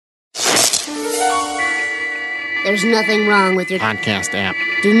There's nothing wrong with your podcast app.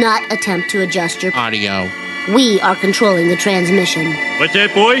 Do not attempt to adjust your audio. We are controlling the transmission. What's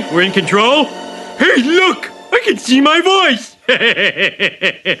that, boy? We're in control? Hey, look! I can see my voice!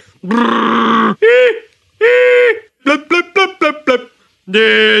 Blub, blub, blub, blub, blub.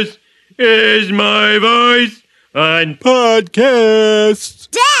 This is my voice on podcast.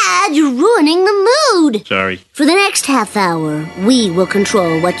 Dad, you're ruining the mood. Sorry. For the next half hour, we will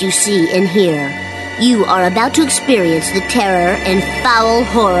control what you see and hear. You are about to experience the terror and foul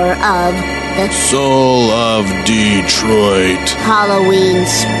horror of the Soul of Detroit Halloween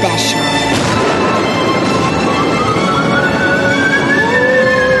Special.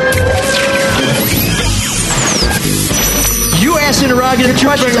 You asked interrogative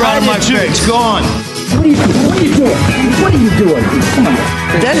questions around my face. It's gone. What are you doing? What are you doing? Come on.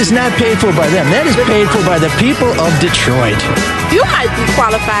 That is not paid for by them. That is paid for by the people of Detroit. You might be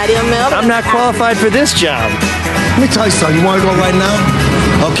qualified, ML. I'm not qualified for this job. Let me tell you something. You want to go right now?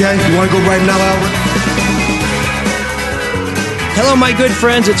 Okay? You want to go right now, Albert? Hello, my good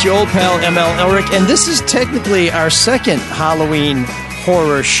friends. It's your old pal, ML Elric, and this is technically our second Halloween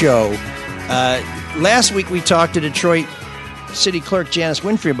horror show. Last week we talked to Detroit City Clerk Janice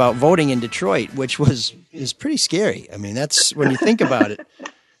Winfrey about voting in Detroit, which is pretty scary. I mean, that's when you think about it,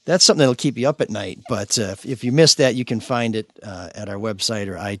 that's something that'll keep you up at night. But if you missed that, you can find it at our website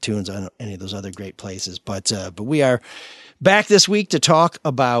or iTunes or any of those other great places. But we are back this week to talk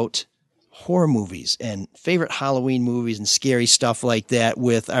about horror movies and favorite Halloween movies and scary stuff like that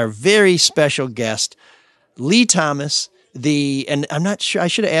with our very special guest, Lee Thomas. And I'm not sure, I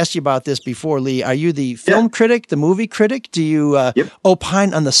should have asked you about this before, Lee. Are you the film critic, the movie critic? Do you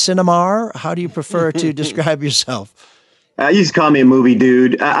opine on the cinema? How do you prefer to describe yourself? You just call me a movie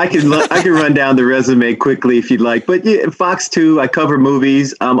dude. I can run down the resume quickly if you'd like. But yeah, Fox 2, I cover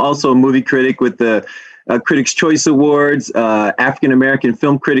movies. I'm also a movie critic with the Critics' Choice Awards, African American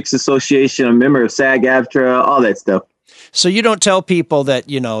Film Critics Association. I'm a member of SAG-AFTRA, all that stuff. So you don't tell people that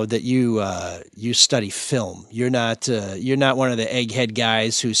you study film. You're not one of the egghead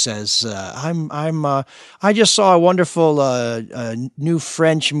guys who says I just saw a wonderful new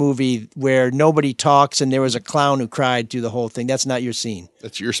French movie where nobody talks and there was a clown who cried through the whole thing. That's not your scene.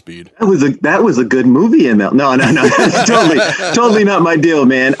 That's your speed. That was a good movie, ML. No, that's totally not my deal,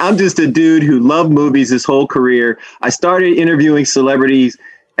 man. I'm just a dude who loved movies his whole career. I started interviewing celebrities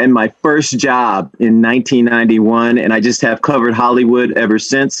and my first job in 1991, and I just have covered Hollywood ever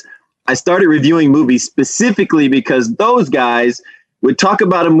since. I started reviewing movies specifically because those guys would talk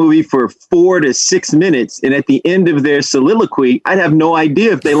about a movie for 4 to 6 minutes, and at the end of their soliloquy, I'd have no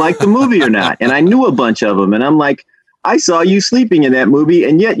idea if they liked the movie or not. And I knew a bunch of them, and I'm like, I saw you sleeping in that movie,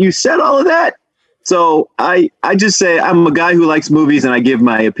 and yet you said all of that? So I just say I'm a guy who likes movies and I give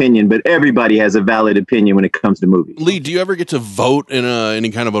my opinion, but everybody has a valid opinion when it comes to movies. Lee, do you ever get to vote in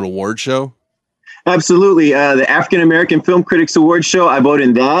any kind of an award show? Absolutely. The African American Film Critics Award show, I vote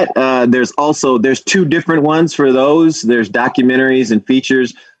in that. There's 2 different ones for those. There's documentaries and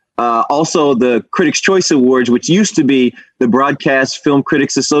features. Also the Critics' Choice Awards, which used to be the Broadcast Film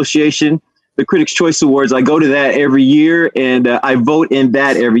Critics Association. The Critics' Choice Awards, I go to that every year, and I vote in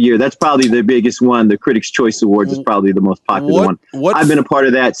that every year. That's probably the biggest one. The Critics' Choice Awards is probably the most popular one. I've been a part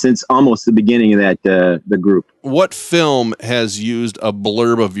of that since almost the beginning of that the group. What film has used a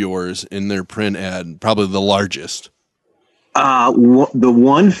blurb of yours in their print ad? Probably the largest. The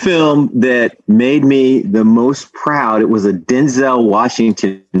one film that made me the most proud, it was a Denzel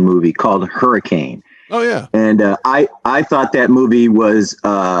Washington movie called Hurricane. Oh, yeah. And I thought that movie was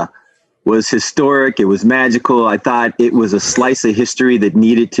historic. It was magical. I thought it was a slice of history that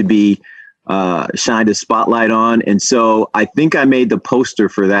needed to be shined a spotlight on. And so I think I made the poster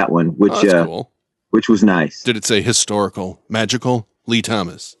for that one, which cool. Which was nice. Did it say historical, magical? Lee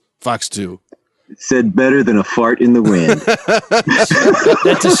Thomas, Fox 2. It said better than a fart in the wind.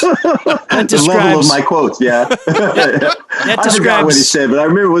 that describes the level of my quotes, yeah. I forgot what he said, but I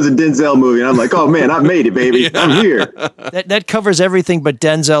remember it was a Denzel movie, and I'm like, oh, man, I made it, baby. Yeah. I'm here. That covers everything but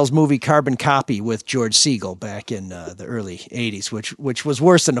Denzel's movie Carbon Copy with George Segal back in the early 80s, which was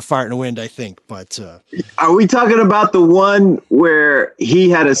worse than a fart in the wind, I think. But are we talking about the one where he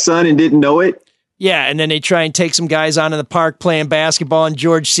had a son and didn't know it? Yeah, and then they try and take some guys on in the park playing basketball, and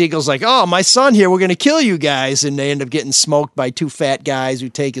George Segal's like, oh, my son here, we're going to kill you guys. And they end up getting smoked by 2 fat guys who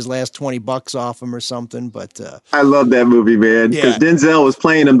take his last $20 off him or something. But I love that movie, man, because Denzel was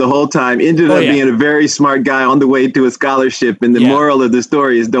playing him the whole time, ended up being a very smart guy on the way to a scholarship. And the moral of the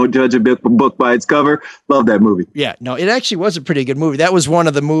story is don't judge a book by its cover. Love that movie. Yeah, no, it actually was a pretty good movie. That was one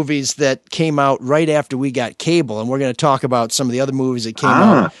of the movies that came out right after we got cable, and we're going to talk about some of the other movies that came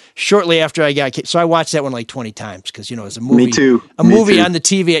out shortly after I got kicked. So I watched that one like 20 times because, it's a movie. Me too. A movie on the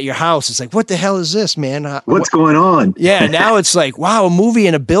TV at your house. It's like, what the hell is this, man? What's going on? Yeah, now it's like, wow, a movie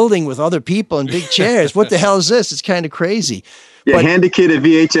in a building with other people in big chairs. What the hell is this? It's kind of crazy. Yeah, hand a kid a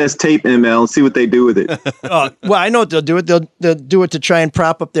VHS tape, ML, and see what they do with it. Well, I know what they'll do. They'll do it to try and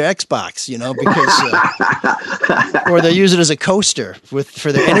prop up their Xbox, because, or they'll use it as a coaster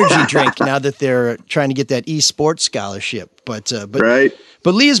for their energy drink now that they're trying to get that esports scholarship. But right.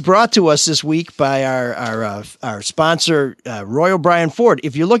 But Lee is brought to us this week by our sponsor, Roy O'Brien Ford.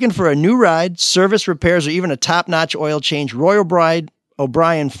 If you're looking for a new ride, service, repairs, or even a top-notch oil change, Roy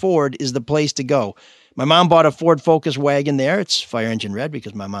O'Brien Ford is the place to go. My mom bought a Ford Focus wagon there. It's fire engine red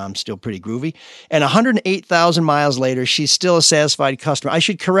because my mom's still pretty groovy. And 108,000 miles later, she's still a satisfied customer. I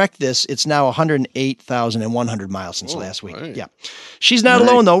should correct this. It's now 108,100 miles since last week. Right. Yeah. She's not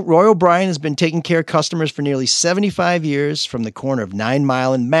alone, though. Roy O'Brien has been taking care of customers for nearly 75 years from the corner of 9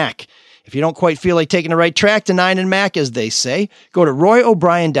 Mile and Mac. If you don't quite feel like taking the right track to 9 and Mac, as they say, go to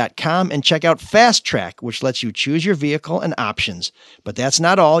royobrien.com and check out Fast Track, which lets you choose your vehicle and options. But that's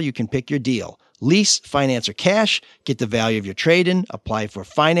not all. You can pick your deal. Lease, finance, or cash, get the value of your trade-in, apply for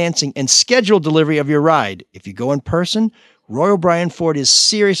financing, and schedule delivery of your ride. If you go in person, Roy O'Brien Ford is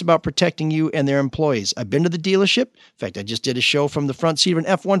serious about protecting you and their employees. I've been to the dealership. In fact, I just did a show from the front seat of an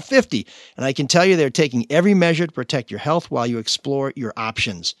F-150, and I can tell you they're taking every measure to protect your health while you explore your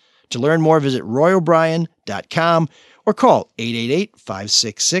options. To learn more, visit royobrien.com or call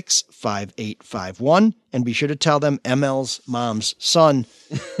 888-566-5851 and be sure to tell them ML's mom's son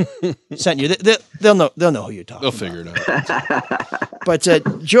sent you. They'll know who you're talking They'll about. figure it out. But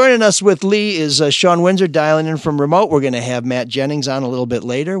joining us with Lee is Sean Windsor dialing in from remote. We're going to have Matt Jennings on a little bit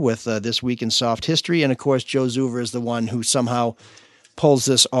later with This Week in Soft History. And, of course, Joe Zuver is the one who somehow pulls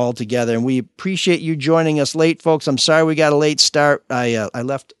this all together. And we appreciate you joining us late, folks. I'm sorry we got a late start. I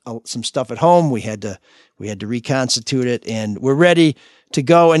left some stuff at home. We had to reconstitute it, and we're ready to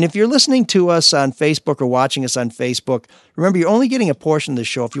go. And if you're listening to us on Facebook or watching us on Facebook, remember, you're only getting a portion of the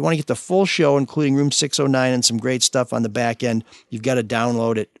show. If you want to get the full show, including Room 609 and some great stuff on the back end, you've got to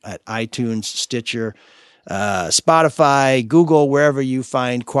download it at iTunes, Stitcher, Spotify, Google, wherever you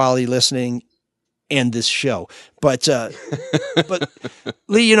find quality listening and this show. But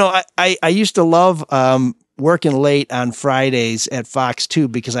Lee, I used to love working late on Fridays at Fox 2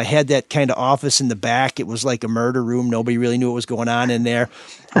 because I had that kind of office in the back. It was like a murder room. Nobody really knew what was going on in there.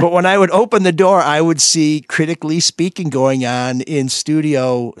 But when I would open the door, I would see Critically Speaking going on in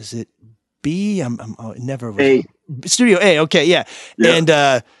Studio. Is it B? It never was. A. Studio A. Okay. Yeah.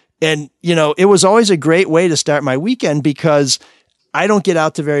 And it was always a great way to start my weekend because I don't get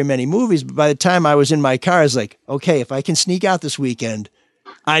out to very many movies. But by the time I was in my car, I was like, okay, if I can sneak out this weekend,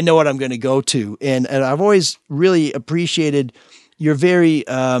 I know what I'm going to go to. And I've always really appreciated your very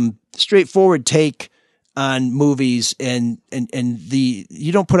straightforward take on movies and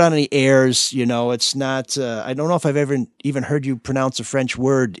you don't put on any airs, it's not, I don't know if I've ever even heard you pronounce a French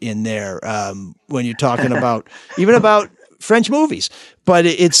word in there when you're talking about, even about French movies, but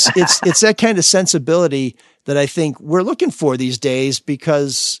it's that kind of sensibility that I think we're looking for these days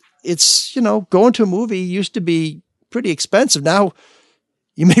because it's, going to a movie used to be pretty expensive. Now,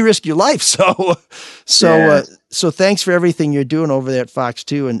 you may risk your life. So thanks for everything you're doing over there at Fox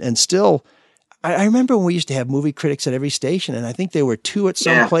 2. And still, I remember when we used to have movie critics at every station, and I think there were 2 at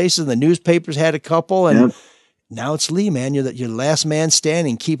some places, and the newspapers had a couple, and now it's Lee, man. You're the last man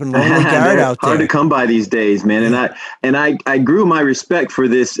standing, keeping lonely guard out there. Hard to come by these days, man. And I grew my respect for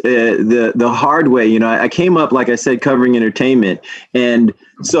this the hard way. I came up, like I said, covering entertainment, and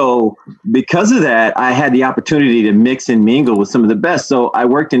so because of that, I had the opportunity to mix and mingle with some of the best. So I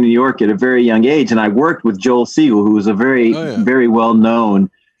worked in New York at a very young age, and I worked with Joel Siegel, who was a very, very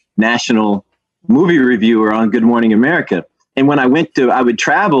well-known national movie reviewer on Good Morning America. And when I would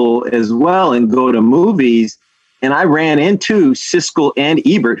travel as well and go to movies. And I ran into Siskel and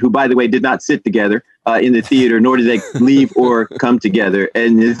Ebert, who, by the way, did not sit together in the theater, nor did they leave or come together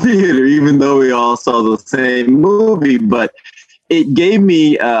in the theater, even though we all saw the same movie. But it gave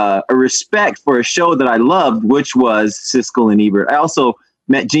me a respect for a show that I loved, which was Siskel and Ebert. I also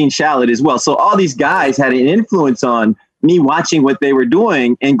met Gene Shalit as well. So all these guys had an influence on me watching what they were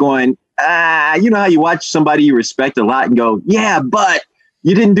doing and going, you know how you watch somebody you respect a lot and go, yeah, but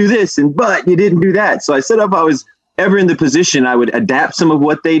you didn't do this, but you didn't do that. So I said if I was ever in the position, I would adapt some of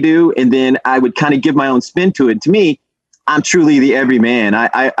what they do, and then I would kind of give my own spin to it. To me, I'm truly the everyman.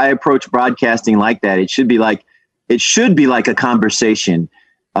 I approach broadcasting like that. It should be like a conversation.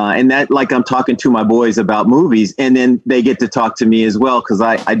 And that, like, I'm talking to my boys about movies, and then they get to talk to me as well, because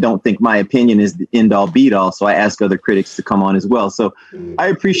I don't think my opinion is the end all beat all. So I ask other critics to come on as well. So I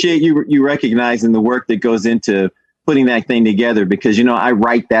appreciate you recognizing the work that goes into putting that thing together, because, you know, I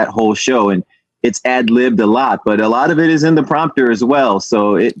write that whole show and it's ad-libbed a lot, but a lot of it is in the prompter as well.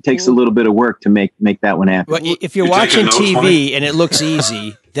 So it takes a little bit of work to make that one happen. Well, if you're watching TV and it looks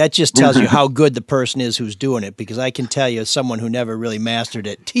easy, that just tells you how good the person is who's doing it, because I can tell you, as someone who never really mastered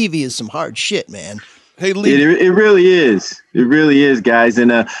it, TV is some hard shit, man. Hey, Lee. It really is. It really is, guys. And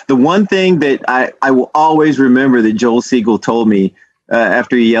the one thing that I will always remember that Joel Siegel told me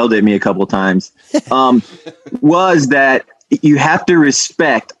after he yelled at me a couple of times was that you have to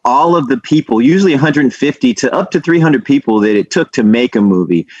respect all of the people, usually 150 to up to 300 people that it took to make a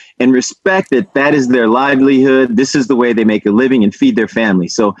movie, and respect that is their livelihood. This is the way they make a living and feed their family.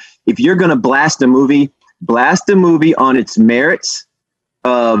 So if you're going to blast a movie on its merits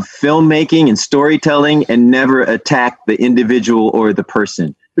of filmmaking and storytelling, and never attack the individual or the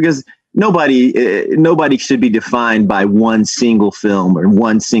person, because nobody should be defined by one single film or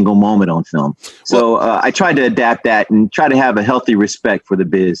one single moment on film. So I tried to adapt that and try to have a healthy respect for the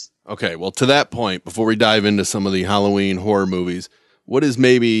biz. Okay, well, to that point, before we dive into some of the Halloween horror movies, what is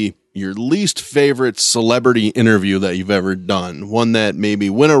maybe your least favorite celebrity interview that you've ever done? One that maybe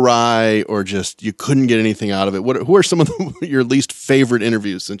went awry or just you couldn't get anything out of it? Who are some of your least favorite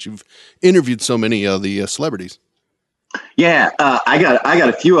interviews, since you've interviewed so many of the celebrities? Yeah, I got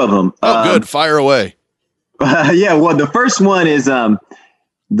a few of them. Oh, good. Fire away. Yeah, well, the first one is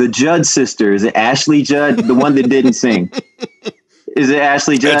the Judd sister. Is it Ashley Judd, the one that didn't sing? Is it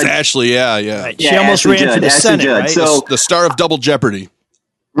Ashley Judd? It's Ashley, yeah. Right. She almost Ashley ran for the Ashley Senate, Judd. right? So the star of Double Jeopardy.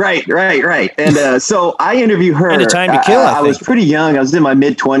 Right. And so I interviewed her. And A Time to Kill, I was pretty young. I was in my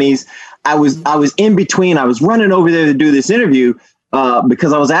mid-20s. I was in between. I was running over there to do this interview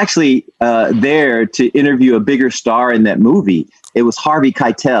because I was actually there to interview a bigger star in that movie. It was Harvey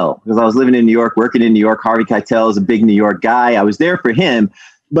Keitel, because I was living in New York, working in New York. Harvey Keitel is a big New York guy. I was there for him.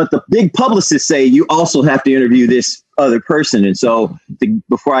 But the big publicists say you also have to interview this other person. And so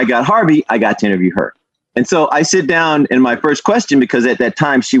before I got Harvey, I got to interview her. And so I sit down, and my first question, because at that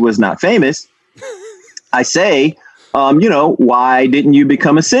time she was not famous, I say, why didn't you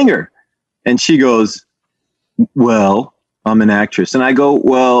become a singer? And she goes, well, I'm an actress. And I go,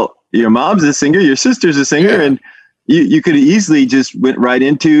 well, your mom's a singer, your sister's a singer, yeah. And you could have easily just went right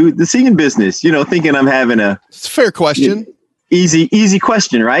into the singing business, thinking I'm having It's a fair question. Easy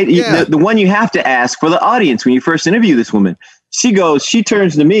question, right? Yeah. The one you have to ask for the audience when you first interview this woman. She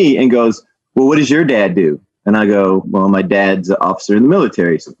turns to me and goes, well, what does your dad do? And I go, well, my dad's an officer in the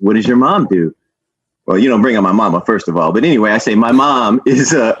military. So what does your mom do? Well, you don't bring up my mama, first of all. But anyway, I say, my mom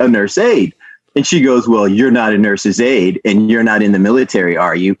is a nurse aide. And she goes, well, you're not a nurse's aide and you're not in the military,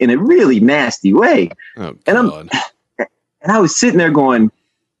 are you? In a really nasty way. Oh, God. And I was sitting there going,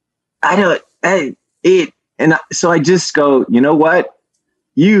 so I just go, you know what?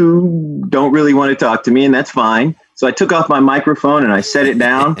 You don't really want to talk to me, and that's fine. So I took off my microphone and I set it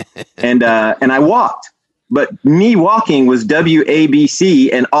down and I walked. But me walking was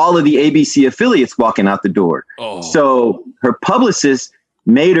WABC and all of the ABC affiliates walking out the door. Oh. So her publicist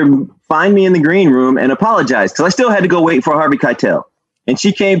made her find me in the green room and apologize, because I still had to go wait for Harvey Keitel. And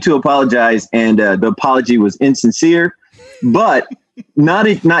she came to apologize, and the apology was insincere. But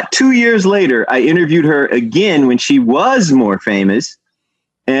not 2 years later, I interviewed her again when she was more famous,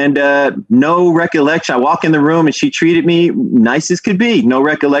 and no recollection. I walk in the room and she treated me nice as could be. No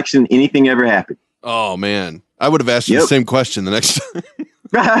recollection anything ever happened. Oh, man. I would have asked you the same question the next time.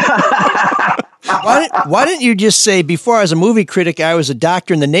 Why didn't you just say, before I was a movie critic, I was a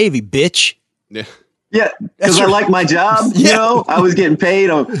doctor in the Navy, bitch? Yeah. Yeah, because I like my job. I was getting paid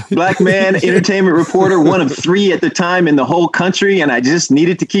on Black Man Entertainment Reporter, one of 3 at the time in the whole country, and I just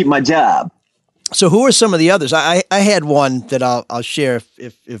needed to keep my job. So who are some of the others? I had one that I'll share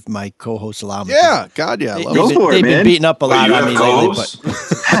if my co-hosts allow me. Yeah, God, yeah. Go for it, man. They've been beating up a lot on me lately. But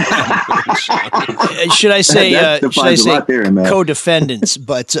should I say co-defendants?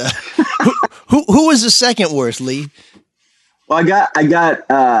 But who was the second worst, Lee? Well, I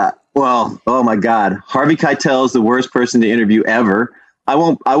got. Well, oh my God, Harvey Keitel is the worst person to interview ever. I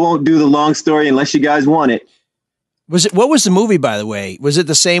won't do the long story unless you guys want it. What was the movie, by the way? Was it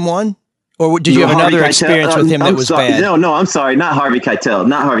the same one? Or did you have another experience with him that was bad? No, I'm sorry. Not Harvey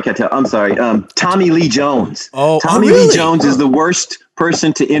Keitel. I'm sorry. Tommy Lee Jones. Tommy Lee Jones is the worst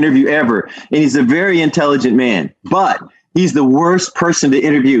person to interview ever. And he's a very intelligent man, but he's the worst person to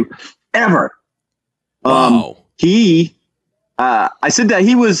interview ever. Wow. I said that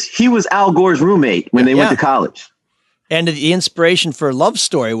he was Al Gore's roommate when they went to college. And the inspiration for Love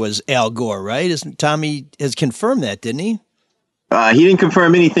Story was Al Gore, right? Tommy has confirmed that, didn't he? He didn't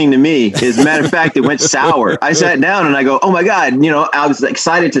confirm anything to me. As a matter of fact, it went sour. I sat down and I go, oh my God, I was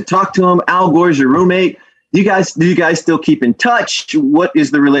excited to talk to him. Al Gore's your roommate. Do you guys still keep in touch? What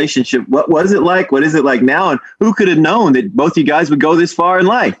is the relationship? What was it like? What is it like now? And who could have known that both you guys would go this far in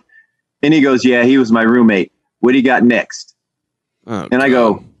life? And he goes, yeah, he was my roommate. What do you got next? Oh, and I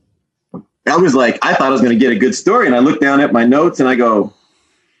go, I was like, I thought I was going to get a good story. And I looked down at my notes and I go,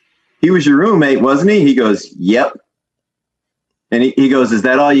 he was your roommate, wasn't he? He goes, yep. And he goes, is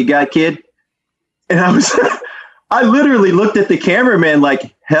that all you got, kid? And I literally looked at the cameraman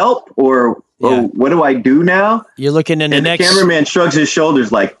like, help, or what do I do now? You're looking in the next. The cameraman shrugs his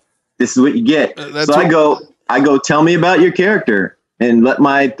shoulders like, this is what you get. So I go, tell me about your character, and let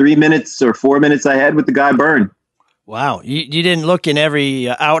my 3 minutes or 4 minutes I had with the guy burn. Wow. You didn't look in every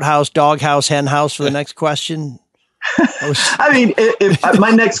outhouse, doghouse, hen house for the next question? I mean, if my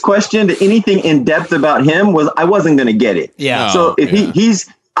next question to anything in depth about him was, I wasn't going to get it. Yeah. So if he's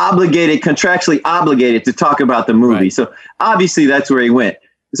contractually obligated to talk about the movie. Right. So obviously that's where he went.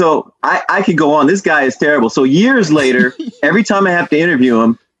 So I could go on. This guy is terrible. So years later, every time I have to interview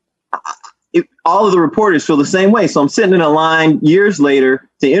him, all of the reporters feel the same way. So I'm sitting in a line years later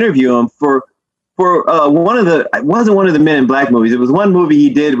to interview him for it wasn't one of the Men in Black movies. It was one movie he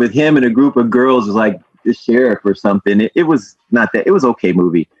did with him and a group of girls. It was like the sheriff or something. It was not that. It was okay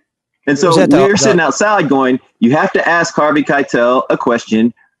movie. And so we're sitting outside going, you have to ask Harvey Keitel a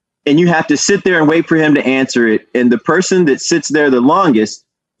question and you have to sit there and wait for him to answer it. And the person that sits there the longest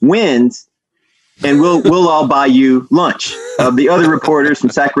wins, and we'll all buy you lunch. The other reporters from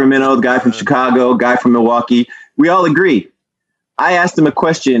Sacramento, the guy from Chicago, guy from Milwaukee, we all agree. I asked him a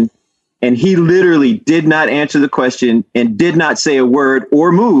question and he literally did not answer the question and did not say a word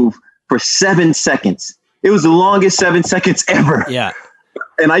or move for 7 seconds. It was the longest 7 seconds ever. Yeah.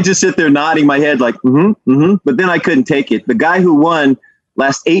 And I just sit there nodding my head like, but then I couldn't take it. The guy who won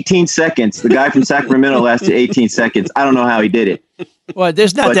last 18 seconds. The guy from Sacramento lasted 18 seconds. I don't know how he did it. Well,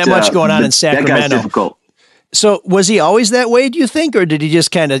 there's not that much going on in Sacramento. That guy's difficult. So was he always that way, do you think, or did he just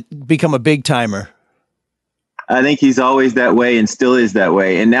kind of become a big timer? I think he's always that way and still is that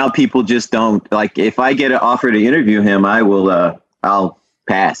way. And now people just don't like, if I get an offer to interview him, I'll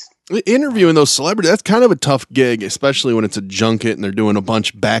pass. Interviewing those celebrities, that's kind of a tough gig, especially when it's a junket and they're doing a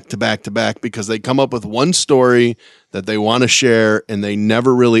bunch back to back to back, because they come up with one story that they want to share and they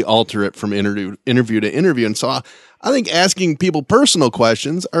never really alter it from interview to interview. And so I think asking people personal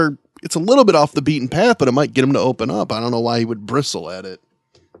questions it's a little bit off the beaten path, but it might get him to open up. I don't know why he would bristle at it.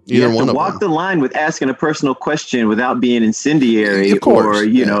 You have to walk the line with asking a personal question without being incendiary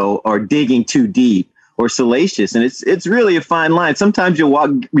or or digging too deep or salacious. And it's really a fine line. Sometimes you're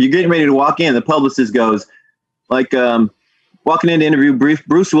getting ready to walk in, the publicist goes like, walking in to interview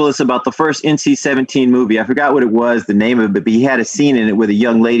Bruce Willis about the first NC-17 movie. I forgot what it was, the name of it, but he had a scene in it with a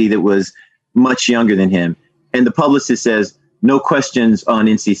young lady that was much younger than him. And the publicist says, no questions on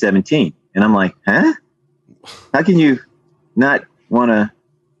NC-17. And I'm like, huh? How can you not want to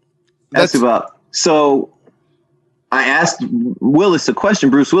ask about? So I asked Willis a question,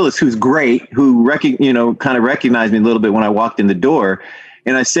 Bruce Willis, who's great, who kind of recognized me a little bit when I walked in the door.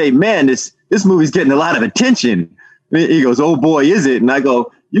 And I say, man, this movie's getting a lot of attention. And he goes, oh boy, is it? And I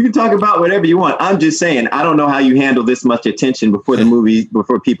go, you can talk about whatever you want. I'm just saying, I don't know how you handle this much attention before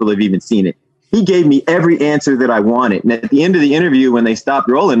people have even seen it. He gave me every answer that I wanted. And at the end of the interview, when they stopped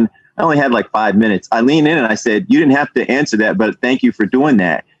rolling, I only had like 5 minutes. I leaned in and I said, you didn't have to answer that, but thank you for doing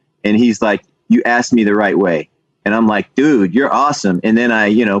that. And he's like, you asked me the right way. And I'm like, dude, you're awesome. And then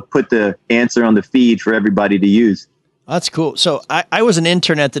I, put the answer on the feed for everybody to use. That's cool. So I was an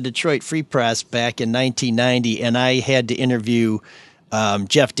intern at the Detroit Free Press back in 1990, and I had to interview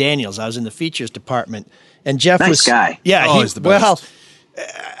Jeff Daniels. I was in the features department. And Jeff nice guy. Yeah. He's the best. Well,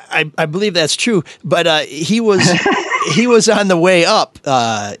 I believe that's true. But he was he was on the way up.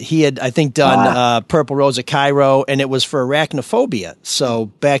 He had, I think, done Purple Rose of Cairo, and it was for Arachnophobia. So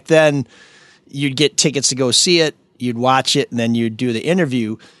back then, you'd get tickets to go see it, you'd watch it, and then you'd do the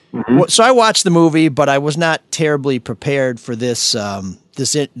interview. Mm-hmm. So I watched the movie, but I was not terribly prepared for this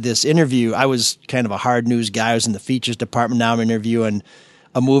this interview. I was kind of a hard news guy. I was in the features department. Now I'm interviewing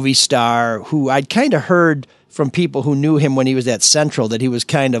a movie star who I'd kind of heard from people who knew him when he was at Central that he was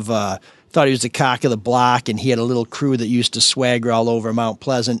kind of thought he was the cock of the block, and he had a little crew that used to swagger all over Mount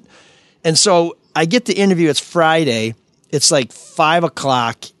Pleasant. And so I get the interview. It's Friday. It's like 5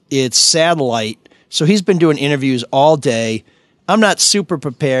 o'clock. It's satellite. So he's been doing interviews all day. I'm not super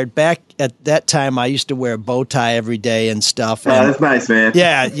prepared. Back at that time, I used to wear a bow tie every day and stuff. Oh, that's nice, man.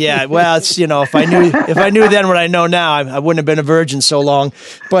 Yeah. Well, it's if I knew then what I know now, I wouldn't have been a virgin so long.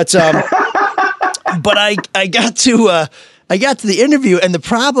 But I got to the interview, and the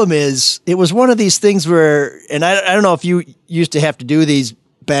problem is it was one of these things where, and I don't know if you used to have to do these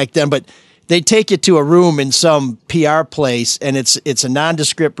back then, but they take you to a room in some PR place, and it's a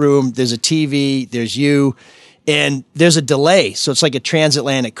nondescript room. There's a TV, there's you, and there's a delay. So it's like a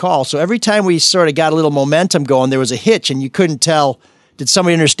transatlantic call. So every time we sort of got a little momentum going, there was a hitch, and you couldn't tell, did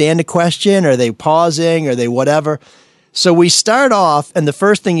somebody understand the question? Are they pausing? Are they whatever? So we start off, and the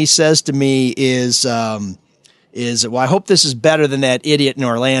first thing he says to me is, well, I hope this is better than that idiot in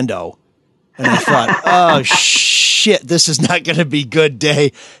Orlando. And I thought, oh, shit, this is not going to be a good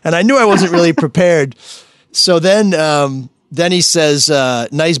day. And I knew I wasn't really prepared. So then he says,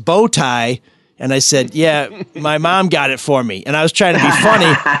 nice bow tie. And I said, yeah, my mom got it for me. And I was trying to be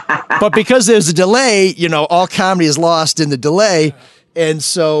funny. But because there's a delay, all comedy is lost in the delay. And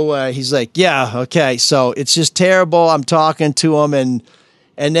so he's like, yeah, okay. So it's just terrible. I'm talking to him. And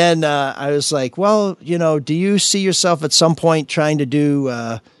then I was like, well, do you see yourself at some point trying to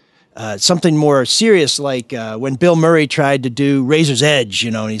do something more serious, like when Bill Murray tried to do Razor's Edge,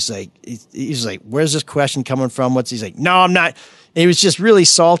 and he's like, where's this question coming from? He's like, no, I'm not. And he was just really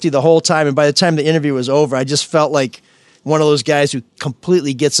salty the whole time. And by the time the interview was over, I just felt like one of those guys who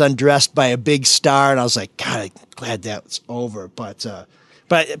completely gets undressed by a big star. And I was like, God, I'm glad that's over. But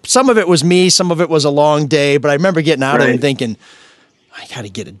some of it was me. Some of it was a long day. But I remember getting out of it and thinking, I got to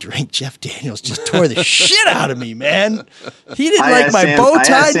get a drink. Jeff Daniels just tore the shit out of me, man. He didn't like my bow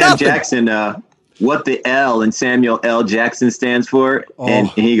tie. I asked Sam nothing. Jackson what the L in Samuel L. Jackson stands for. Oh. And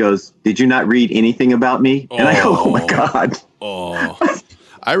he goes, did you not read anything about me? And I go, oh my God. Oh,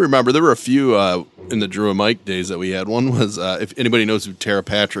 I remember there were a few in the Drew and Mike days that we had. One was, if anybody knows who Tara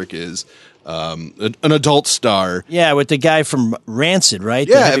Patrick is, an adult star. Yeah, with the guy from Rancid, right?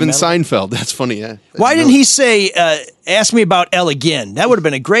 Yeah, Evan Seinfeld. That's funny. Yeah. Why didn't he say, ask me about Elle again? That would have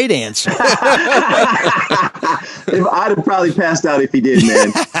been a great answer. I'd have probably passed out if he did,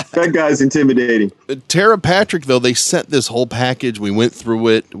 man. That guy's intimidating. Tara Patrick, though, they sent this whole package. We went through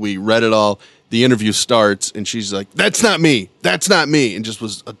it. We read it all. The interview starts, and she's like, that's not me. That's not me. And just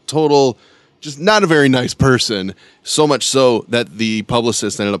was a total, just not a very nice person. So much so that the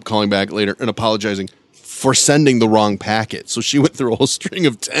publicist ended up calling back later and apologizing for sending the wrong packet. So she went through a whole string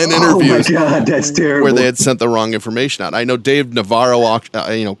of 10 interviews. Oh, my God, that's terrible. Where they had sent the wrong information out. I know Dave Navarro,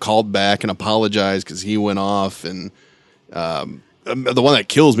 called back and apologized because he went off. And the one that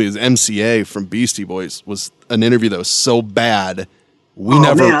kills me is MCA from Beastie Boys was an interview that was so bad.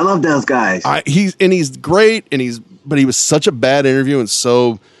 Man, I love those guys. He's great, but he was such a bad interview and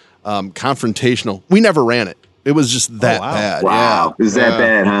so confrontational. We never ran it. It was just that bad. Wow, yeah. Is that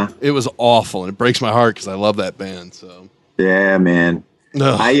bad, huh? It was awful, and it breaks my heart because I love that band. So yeah, man.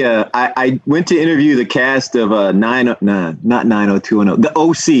 I went to interview the cast of not 90210, the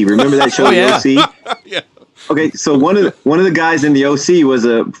OC. Remember that show, The OC? Yeah. Okay, so one of the guys in the OC was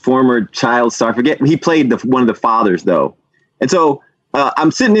a former child star. He played one of the fathers though, and so.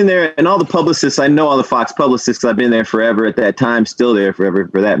 I'm sitting in there, and all the publicists, I know all the Fox publicists because I've been there forever at that time, still there forever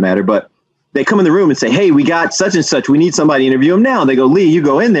for that matter. But they come in the room and say, hey, we got such and such. We need somebody to interview him now. They go, Lee, you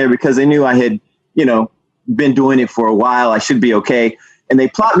go in there because they knew I had, been doing it for a while. I should be okay. And they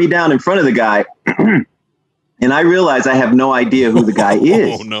plot me down in front of the guy. And I realize I have no idea who the guy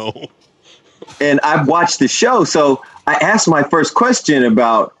is. Oh, no. And I've watched the show. So I asked my first question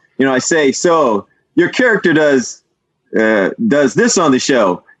about, I say, so your character does this on the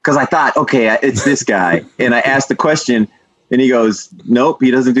show, because I thought, okay, it's this guy. And I asked the question, and he goes, nope, he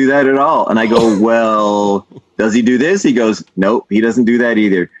doesn't do that at all. And I go, well, does he do this? He goes, nope, he doesn't do that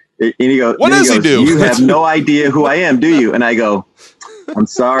either. And he goes, what does he do? You have no idea who I am, do you? And I go, I'm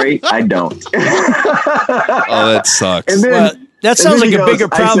sorry, I don't. Oh, that sucks. And then, that sounds like a bigger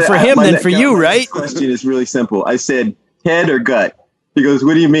problem for him than for you, right? The question is really simple. I said, head or gut? He goes,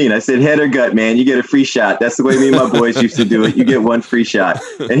 what do you mean? I said, head or gut, man. You get a free shot. That's the way me and my boys used to do it. You get one free shot.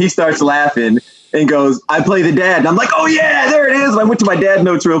 And he starts laughing and goes, I play the dad. And I'm like, oh, yeah, there it is. And I went to my dad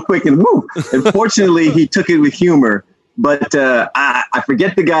notes real quick and woo. And fortunately, he took it with humor. But I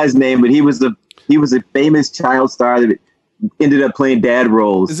forget the guy's name, but he was a famous child star that ended up playing dad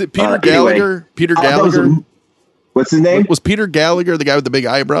roles. Is it Peter Gallagher? Anyway, Peter Gallagher? What's his name? Was Peter Gallagher the guy with the big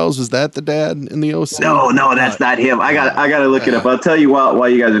eyebrows? Was that the dad in the OC? No, that's not him. I got to look it up. I'll tell you while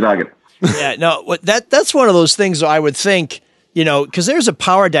you guys are talking. Yeah, no, that's one of those things I would think, because there's a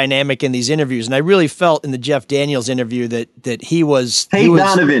power dynamic in these interviews, and I really felt in the Jeff Daniels interview that he was. Hey,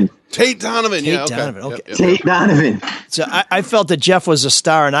 Donovan. Tate Donovan. Tate Yeah, okay. Donovan, okay. Yep. Tate Donovan. So I felt that Jeff was a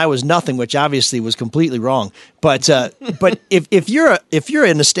star and I was nothing, which obviously was completely wrong. But if you're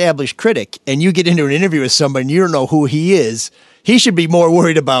an established critic and you get into an interview with somebody and you don't know who he is, he should be more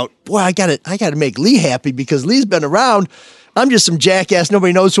worried about, boy, I gotta make Lee happy because Lee's been around. I'm just some jackass.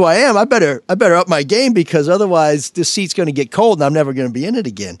 Nobody knows who I am. I better up my game because otherwise this seat's going to get cold and I'm never going to be in it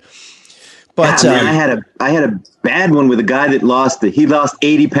again. But man, I had a bad one with a guy that lost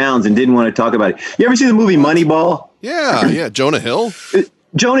 80 pounds and didn't want to talk about it. You ever see the movie Moneyball? Yeah. Jonah Hill.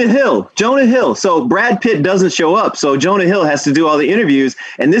 Jonah Hill. So Brad Pitt doesn't show up. So Jonah Hill has to do all the interviews.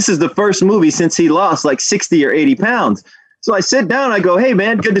 And this is the first movie since he lost like 60 or 80 pounds. So I sit down. I go, hey,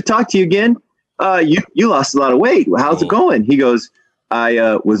 man, good to talk to you again. You lost a lot of weight. How's it going? He goes,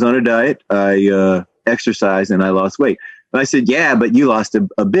 I was on a diet. I exercised and I lost weight. And I said, yeah, but you lost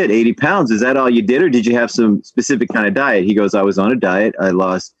a bit, 80 pounds. Is that all you did? Or did you have some specific kind of diet? He goes, I was on a diet. I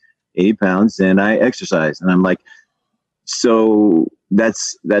lost 80 pounds and I exercised. And I'm like, so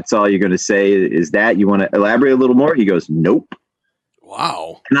that's all you're going to say is that? You want to elaborate a little more? He goes, nope.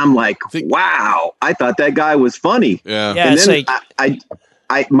 Wow. And I'm like, wow, I thought that guy was funny. Yeah. And it's then like,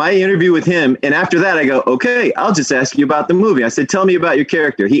 my interview with him, and after that I go, okay, I'll just ask you about the movie. I said, tell me about your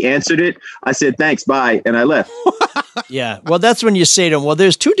character. He answered it. I said, thanks, bye, and I left. yeah. Well, that's when you say to him, well,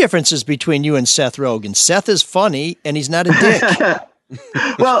 there's two differences between you and Seth Rogen. Seth is funny and he's not a dick.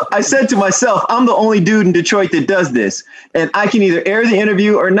 Well, I said to myself, I'm the only dude in Detroit that does this, and I can either air the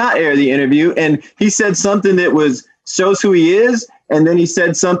interview or not air the interview. And he said something that shows who he is, and then he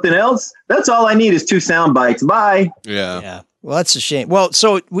said something else. That's all I need is 2 sound bites. Bye. Yeah. Well, that's a shame. Well,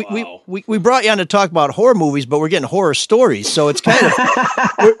 so we brought you on to talk about horror movies, but we're getting horror stories. So it's kind of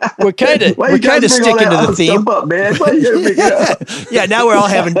we're kind of sticking to the theme. Up, man? Why you gotta yeah. Now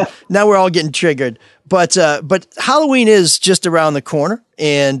we're all getting triggered. But Halloween is just around the corner,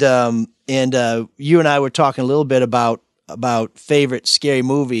 and you and I were talking a little bit about favorite scary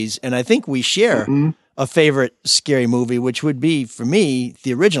movies, and I think we share a favorite scary movie, which would be for me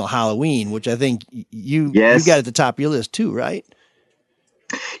the original Halloween, which I think you got at the top of your list too, right?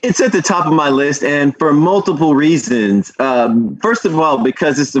 It's at the top of my list, and for multiple reasons. First of all,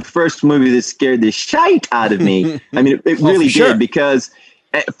 because it's the first movie that scared the shite out of me. I mean, it really did, because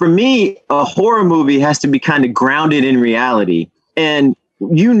for me, a horror movie has to be kind of grounded in reality. And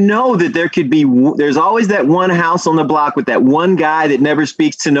you know that there's always that one house on the block with that one guy that never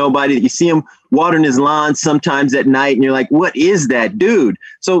speaks to nobody, that you see him watering his lawn sometimes at night, and you're like, what is that dude?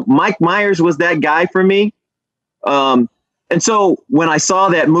 So Mike Myers was that guy for me. And so when I saw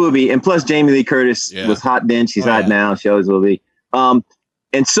that movie, and plus Jamie Lee Curtis was hot then, she's hot now, she always will be. And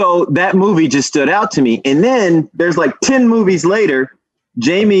so that movie just stood out to me. And then there's like 10 movies later,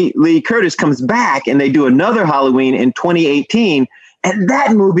 Jamie Lee Curtis comes back and they do another Halloween in 2018. And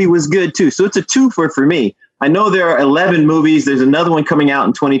that movie was good too. So it's a twofer for me. I know there are 11 movies. There's another one coming out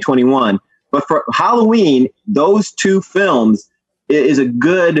in 2021. But for Halloween, those two films is a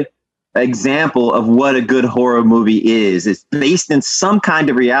good example of what a good horror movie is. It's based in some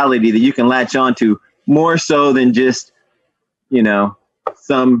kind of reality that you can latch onto, more so than just,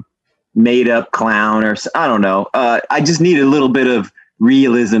 some made up clown or I don't know. I just need a little bit of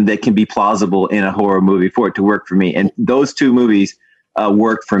realism that can be plausible in a horror movie for it to work for me. And those two movies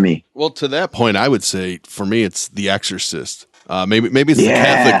work for me. Well, to that point, I would say for me, it's The Exorcist. Maybe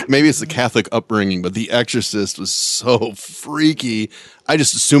it's the Catholic upbringing, but The Exorcist was so freaky. I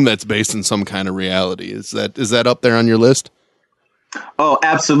just assume that's based in some kind of reality. Is that up there on your list? Oh,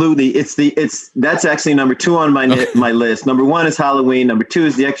 absolutely. That's actually number 2 on my list. Number 1 is Halloween. Number 2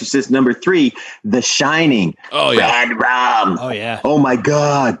 is The Exorcist. Number 3, The Shining. Oh yeah. Red Rum. Oh yeah. Oh my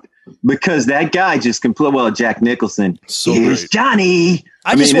God. Because that guy just Jack Nicholson. So Here's great. Johnny.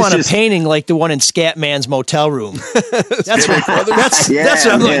 I just want a painting like the one in Scatman's motel room. That's what I'm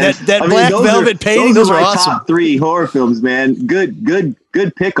like. That black velvet painting. Those are my awesome. top 3 horror films, man. Good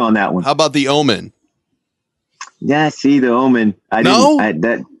pick on that one. How about The Omen? Yeah, see, The Omen.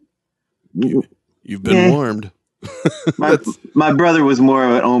 You've been warned. My brother was more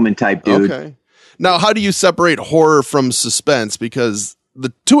of an Omen type dude. Okay. Now, how do you separate horror from suspense? Because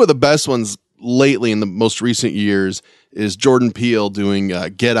the two of the best ones lately in the most recent years is Jordan Peele doing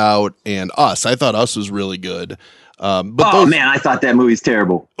Get Out and Us. I thought Us was really good. Man, I thought that movie's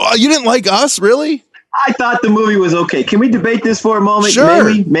terrible. Oh, you didn't like Us, really? I thought the movie was okay. Can we debate this for a moment?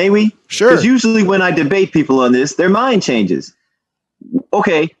 Sure. May we? Sure. Because usually when I debate people on this, their mind changes.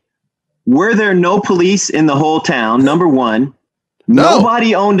 Okay. Were there no police in the whole town? Number 1. No.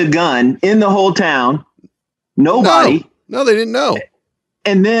 Nobody owned a gun in the whole town. Nobody. No, they didn't know.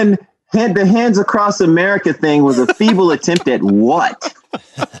 And then the Hands Across America thing was a feeble attempt at what?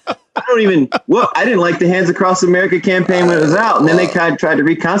 I didn't like the Hands Across America campaign when it was out. And then they kind of tried to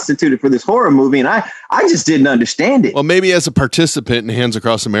reconstitute it for this horror movie. And I just didn't understand it. Well, maybe as a participant in Hands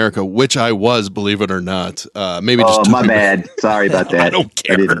Across America, which I was, believe it or not, maybe just. Oh, my bad. Sorry about that. I don't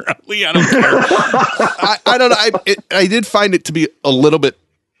care. Lee, I don't care. I don't know. I did find it to be a little bit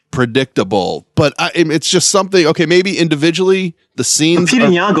predictable, but it's just something. Okay, maybe individually the scenes. Peter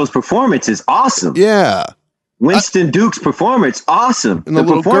Nyong'o's performance is awesome. Yeah. Winston Duke's performance, awesome. And the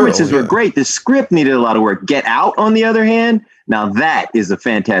performances were great. The script needed a lot of work. Get Out, on the other hand, now that is a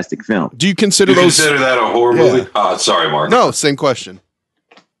fantastic film. Do you consider consider that a horror movie? Sorry, Mark. No, same question.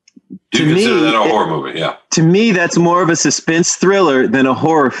 Do you consider that a horror movie? Yeah. To me, that's more of a suspense thriller than a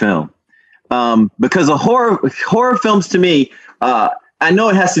horror film. Because a horror films, to me, I know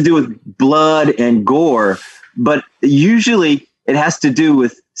it has to do with blood and gore, but usually it has to do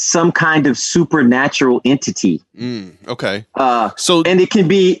with some kind of supernatural entity. Okay. And it can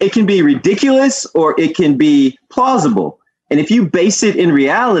be ridiculous or it can be plausible. And if you base it in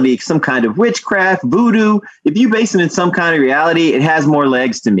reality, some kind of witchcraft, voodoo, if you base it in some kind of reality, it has more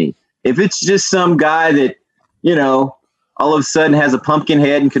legs to me. If it's just some guy that, all of a sudden has a pumpkin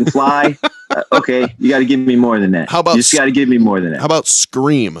head and can fly, okay, you got to give me more than that. You just got to give me more than that. How about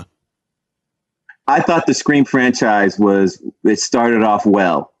Scream? I thought the Scream franchise it started off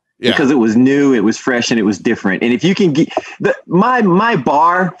well because it was new, it was fresh, and it was different. And if you can get my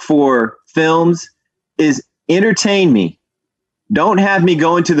bar for films is entertain me. Don't have me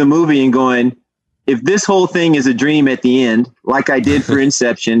go into the movie and going, if this whole thing is a dream at the end, like I did for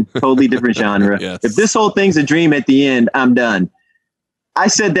Inception, totally different genre. Yes. If this whole thing's a dream at the end, I'm done. I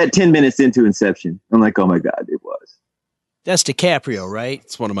said that 10 minutes into Inception. I'm like, oh my God, it was. That's DiCaprio, right?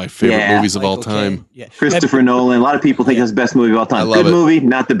 It's one of my favorite movies of all time. Yeah. Christopher Nolan. A lot of people think it's the best movie of all time. I love Good it. movie,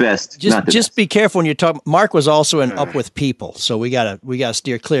 not the best. Just be careful when you're talking. Mark was also in Up with People, so we gotta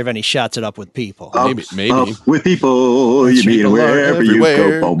steer clear of any shots at Up with People. Maybe. Up with people, you mean wherever you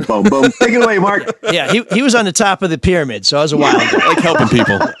go. Boom, boom, boom. Take it away, Mark. Yeah, he was on the top of the pyramid, so I was a while ago. Like helping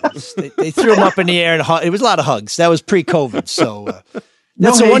people. They threw him up in the air, and it was a lot of hugs. That was pre-COVID, so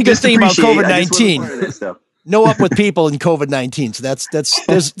that's the one good just thing about appreciate it. I just COVID-19. wasn't part of that stuff. No Up with People in COVID-19.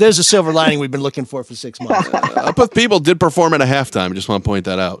 So there's a silver lining we've been looking for 6 months. Up with People did perform at a halftime. I just want to point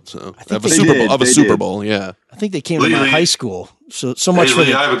that out. So of a they Super did. Bowl, yeah. I think they came to my high school. So much for Lee,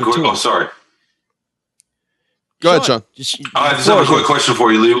 the I have a quick. tour. Oh, sorry. Go ahead, Sean. I just have a quick question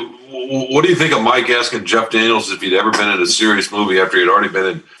for you, Lee. What do you think of Mike asking Jeff Daniels if he'd ever been in a serious movie after he'd already been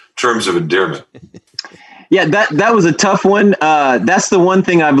in Terms of Endearment? Yeah, that was a tough one. That's the one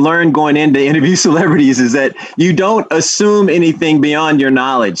thing I've learned going into interview celebrities is that you don't assume anything beyond your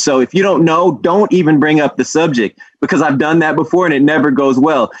knowledge. So if you don't know, don't even bring up the subject, because I've done that before and it never goes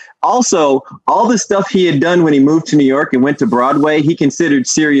well. Also, all the stuff he had done when he moved to New York and went to Broadway, he considered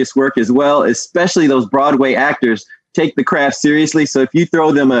serious work as well, especially those Broadway actors take the craft seriously. So if you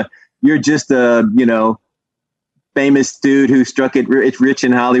throw them you're just a, famous dude who struck it rich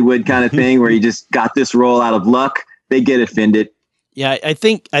in Hollywood kind of thing, where he just got this role out of luck, they get offended. Yeah, I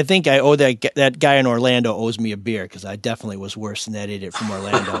think I owe that guy in Orlando owes me a beer, because I definitely was worse than that idiot from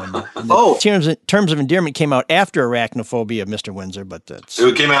Orlando. And Terms of Endearment came out after Arachnophobia, Mr. Windsor, but that's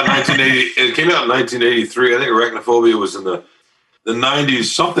It came out in 1980. It came out in 1983. I think Arachnophobia was in the 90s.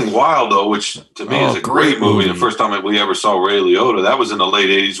 Something Wild, though, which to me is a great movie. The first time we ever saw Ray Liotta, that was in the late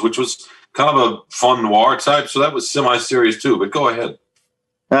 80s, which was kind of a fun noir type. So that was semi-serious too. But go ahead.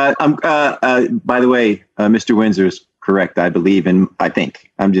 By the way, Mr. Windsor is correct, I believe, and I think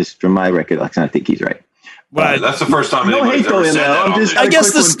I'm just from my recollection, I think he's right. Well, that's the first time No anybody's hate ever though, said that. I'm just- I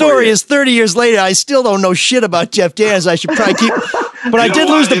guess the story is 30 years later. I still don't know shit about Jeff Daniels. I should probably keep, but I did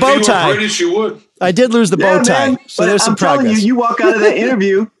lose the bow If you were tie. British, you would. I did lose the bow tie. Man, So but there's some I'm telling progress. you walk out of that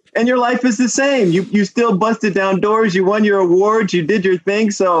interview and your life is the same. You still busted down doors. You won your awards. You did your thing.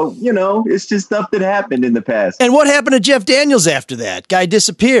 So, it's just stuff that happened in the past. And what happened to Jeff Daniels after that? Guy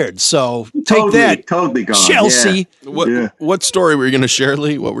disappeared. So take that, Totally gone. Chelsea. Yeah. What story were you going to share,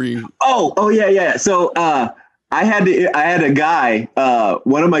 Lee? What were you? Oh yeah. So I had a guy,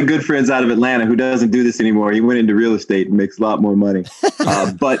 one of my good friends out of Atlanta who doesn't do this anymore. He went into real estate and makes a lot more money.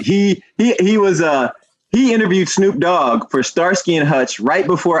 But he interviewed Snoop Dogg for Starsky and Hutch right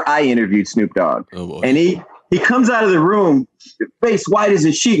before I interviewed Snoop Dogg. Oh, boy. And he comes out of the room, face white as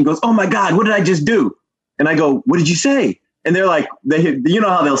a sheet, and goes, "Oh my God, what did I just do?" And I go, "What did you say?" And they're like, you know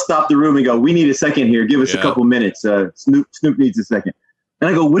how they'll stop the room and go, "We need a second here. Give us a couple minutes. Snoop needs a second." And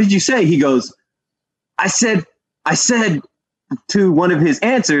I go, "What did you say?" He goes, I said to one of his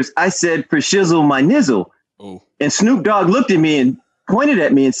answers, I said, "For shizzle my nizzle." Oh. And Snoop Dogg looked at me and pointed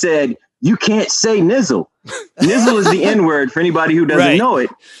at me and said, "You can't say nizzle." Nizzle is the N-word for anybody who doesn't Right. know it.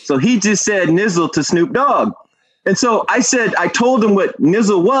 So he just said Nizzle to Snoop Dogg. And so I told him what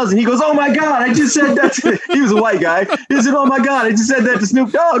Nizzle was, and he goes, "Oh my God, I just said that." He was a white guy. He said, "Oh my God, I just said that to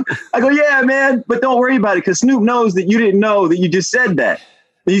Snoop Dogg." I go, "Yeah, man, but don't worry about it, because Snoop knows that you didn't know that you just said that."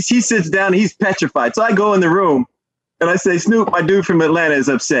 He sits down, and he's petrified. So I go in the room, and I say, "Snoop, my dude from Atlanta is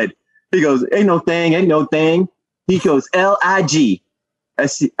upset." He goes, "Ain't no thing." He goes, "L-I-G." I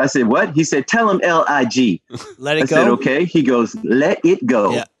said, "What?" He said, "Tell him L-I-G." Let it I go. said, "Okay." He goes, "Let it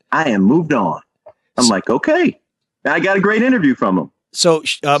go. Yeah. I am moved on." I'm like, "Okay." And I got a great interview from him. So,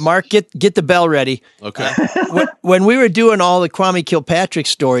 Mark, get the bell ready. Okay. When we were doing all the Kwame Kilpatrick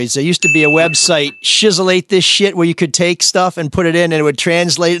stories, there used to be a website, Shizzleate This Shit, where you could take stuff and put it in, and it would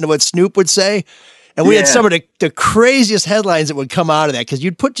translate into what Snoop would say. And we had some of the craziest headlines that would come out of that, because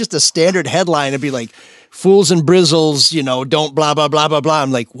you'd put just a standard headline and be like, "Fools and Brizzles, don't blah, blah, blah, blah, blah."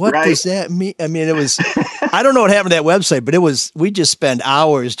 I'm like, what does that mean? I mean, it was, I don't know what happened to that website, but we just spend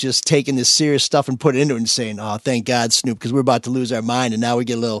hours just taking this serious stuff and put it into it and saying, "Oh, thank God, Snoop, because we're about to lose our mind." And now we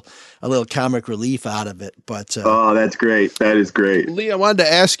get a little comic relief out of it. But oh, that's great. That is great. Lee, I wanted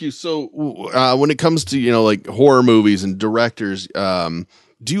to ask you, so when it comes to, like horror movies and directors,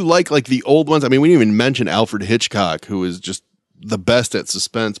 do you like the old ones? I mean, we didn't even mention Alfred Hitchcock, who is just the best at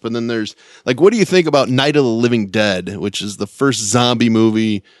suspense. But then there's what do you think about Night of the Living Dead, which is the first zombie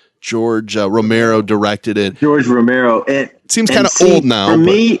movie? George Romero directed it. George Romero. It seems kind of old now. For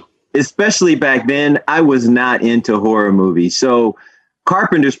me, especially back then, I was not into horror movies. So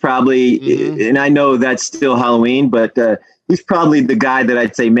Carpenter's probably, and I know that's still Halloween, but he's probably the guy that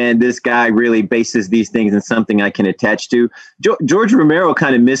I'd say, man, this guy really bases these things in something I can attach to. George Romero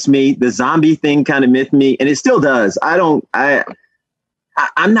kind of missed me. The zombie thing kind of missed me, and it still does. I'm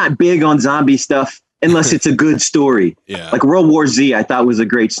not big on zombie stuff unless it's a good story. Yeah. Like World War Z, I thought was a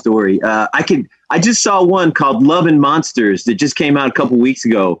great story. I just saw one called Love and Monsters that just came out a couple weeks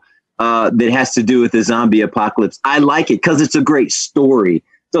ago that has to do with the zombie apocalypse. I like it because it's a great story.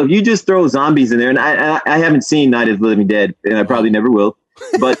 So if you just throw zombies in there, and I haven't seen Night of the Living Dead, and I probably never will,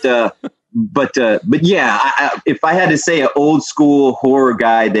 but yeah, if I had to say an old school horror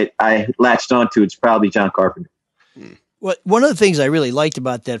guy that I latched onto, it's probably John Carpenter. Well, one of the things I really liked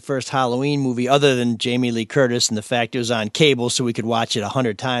about that first Halloween movie, other than Jamie Lee Curtis and the fact it was on cable so we could watch it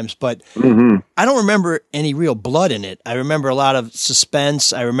 100 times, but I don't remember any real blood in it. I remember a lot of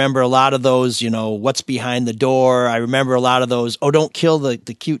suspense. I remember a lot of those, what's behind the door. I remember a lot of those, oh, don't kill the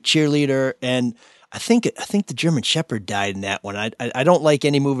cute cheerleader. And I think the German Shepherd died in that one. I don't like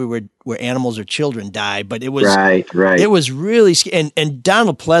any movie where animals or children die, but it was right. It was really and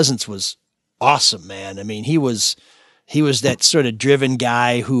Donald Pleasance was awesome, man. I mean, he was that sort of driven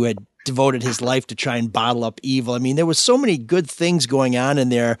guy who had devoted his life to try and bottle up evil. I mean, there was so many good things going on in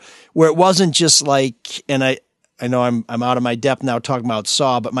there where it wasn't just like, and I know I'm out of my depth now talking about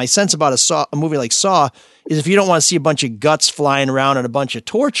Saw, but my sense about a movie like Saw is if you don't want to see a bunch of guts flying around and a bunch of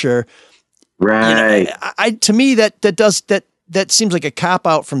torture, right? To me that seems like a cop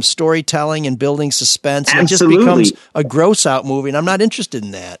out from storytelling and building suspense. And it just becomes a gross out movie, and I'm not interested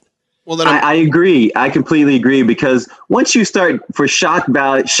in that. Well, then I agree. I completely agree, because once you start for shock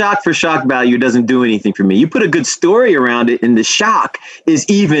value doesn't do anything for me. You put a good story around it, and the shock is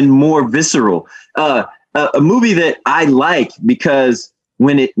even more visceral. A movie that I like because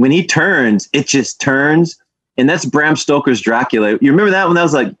when he turns, it just turns, and that's Bram Stoker's Dracula. You remember that one? That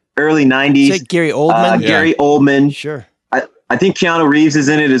was like early 90s. Is that Gary Oldman? Gary Oldman. Sure. I think Keanu Reeves is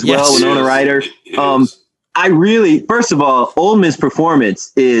in it as well. Winona Ryder. First of all, Oldman's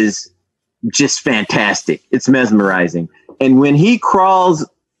performance is just fantastic. It's mesmerizing. And when he crawls,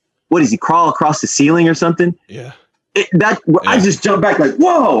 he crawl across the ceiling or something? Yeah. I just jumped back like,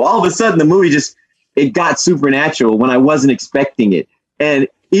 whoa, all of a sudden the movie it got supernatural when I wasn't expecting it. And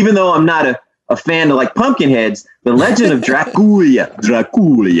even though I'm not a fan of like Pumpkinheads, the Legend of Dracula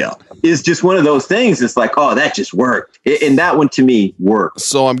is just one of those things. It's like, oh, that just worked. And that one to me worked.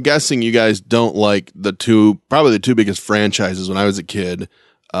 So I'm guessing you guys don't like probably the two biggest franchises when I was a kid.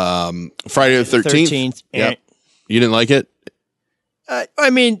 Friday the 13th. Yep. You didn't like it? I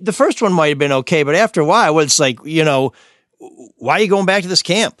mean, the first one might have been okay, but after a while, it's like, why are you going back to this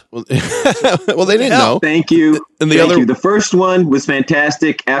camp? Well, they didn't know. Thank you. And the first one was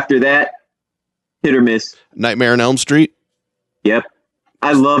fantastic. After that, hit or miss. Nightmare on Elm Street. Yep.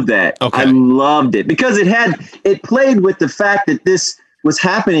 I love that. Okay. I loved it because it played with the fact that this was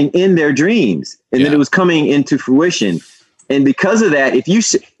happening in their dreams and that it was coming into fruition. And because of that, if you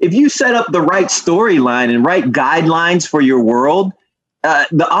set up the right storyline and right guidelines for your world,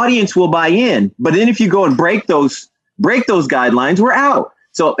 the audience will buy in. But then if you go and break those guidelines, we're out.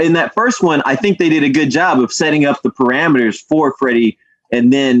 So in that first one, I think they did a good job of setting up the parameters for Freddy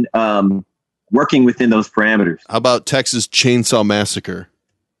and then working within those parameters. How about Texas Chainsaw Massacre?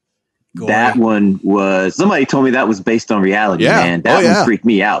 That one was, somebody told me that was based on reality, man. That one freaked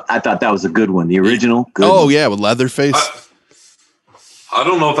me out. I thought that was a good one. The original. Good one. Yeah, with Leatherface. I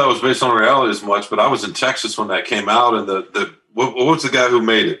don't know if that was based on reality as much, but I was in Texas when that came out, and what was the guy who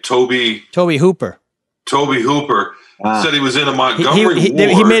made it? Toby Hooper. Toby Hooper said he was in a Montgomery Ward.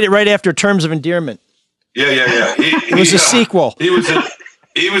 He made it right after Terms of Endearment. Yeah. It was a sequel. He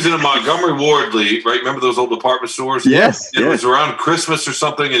was in a Montgomery Ward, Lee, right? Remember those old department stores? Yes. It was around Christmas or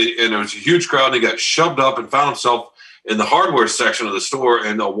something, and there was a huge crowd, and he got shoved up and found himself in the hardware section of the store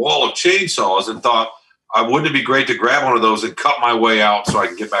and a wall of chainsaws, and thought, wouldn't it be great to grab one of those and cut my way out so I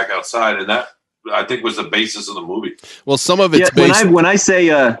can get back outside? And that, I think, was the basis of the movie. Well, some of it's based. When I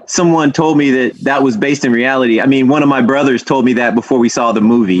say someone told me that was based in reality, I mean, one of my brothers told me that before we saw the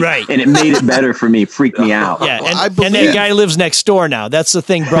movie. Right. And it made it better for me. Freaked me out. Yeah, and that guy lives next door now. That's the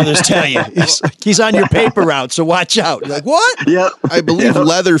thing brothers tell you. He's on your paper route, so watch out. You're like, what? Yep. I believe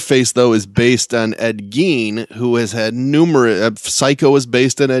Leatherface, though, is based on Ed Gein, who has had numerous. Psycho is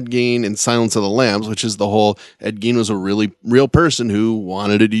based on Ed Gein, and Silence of the Lambs, which is the whole Ed Gein was a really real person who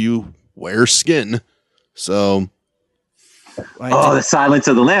wanted you wear skin. So, The Silence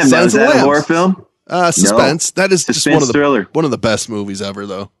of the Lambs. Is that a horror film? Suspense. No. That is just thriller. One of the best movies ever,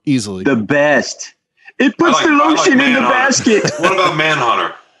 though. Easily the best. It puts the lotion in the basket. What about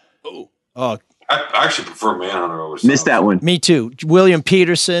Manhunter? Oh, I actually prefer Manhunter over. Missed that one. Me too. William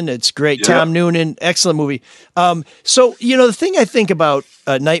Peterson. It's great. Yep. Tom Noonan. Excellent movie. So the thing I think about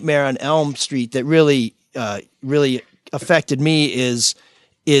Nightmare on Elm Street that really affected me is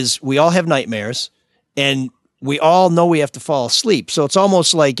we all have nightmares. And we all know we have to fall asleep. So it's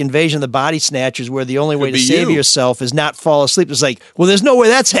almost like Invasion of the Body Snatchers, where the only way to save yourself is not fall asleep. It's like, well, there's no way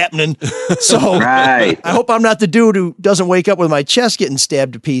that's happening. So I hope I'm not the dude who doesn't wake up with my chest getting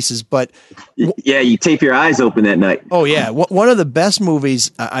stabbed to pieces. But you tape your eyes open that night. Oh, yeah. One of the best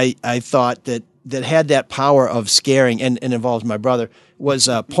movies I thought that had that power of scaring and involves my brother was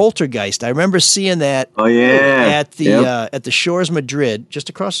Poltergeist. I remember seeing that at the Shores Madrid, just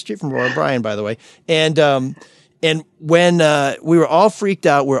across the street from Roy O'Brien, by the way. And when we were all freaked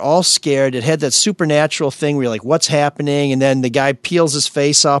out, we were all scared. It had that supernatural thing where you're like, what's happening? And then the guy peels his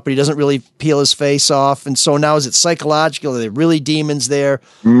face off, but he doesn't really peel his face off. And so now is it psychological? Are there really demons there?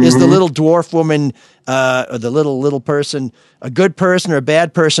 Mm-hmm. Is the little dwarf woman or the little person a good person or a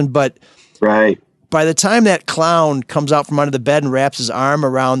bad person? But by the time that clown comes out from under the bed and wraps his arm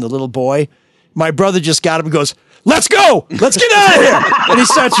around the little boy, my brother just got up and goes, "Let's go! Let's get out of here!" And he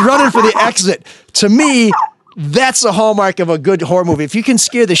starts running for the exit. To me, that's the hallmark of a good horror movie. If you can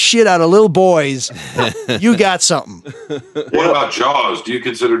scare the shit out of little boys, you got something. What about Jaws? Do you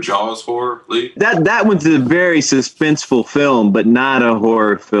consider Jaws horror, Lee? That one's a very suspenseful film, but not a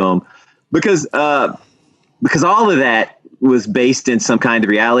horror film. Because all of that was based in some kind of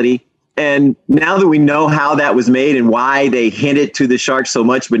reality. And now that we know how that was made and why they hinted to the shark so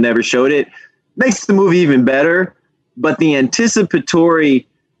much but never showed it, makes the movie even better. But the anticipatory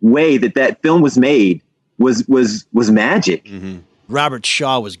way that film was made was magic. Mm-hmm. Robert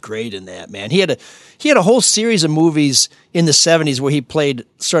Shaw was great in that, man. He had a whole series of movies in the 70s where he played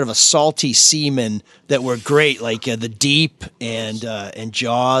sort of a salty seaman that were great, like The Deep and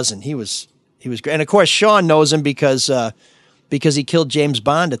Jaws, and he was great. And of course, Sean knows him because he killed James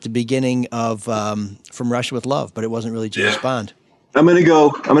Bond at the beginning of From Russia with Love, but it wasn't really James Bond. I'm gonna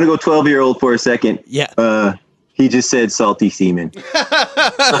go 12-year-old for a second. Yeah. He just said salty semen.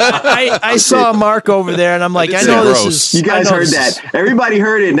 I saw Mark over there, and I'm like, I know this is. You guys heard that. Everybody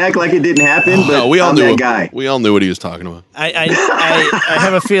heard it and act like it didn't happen, but no, we all knew that guy. We all knew what he was talking about. I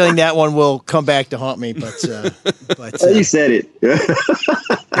have a feeling that one will come back to haunt me, but you said it.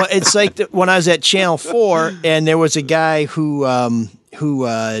 Well, it's like when I was at Channel 4, and there was a guy who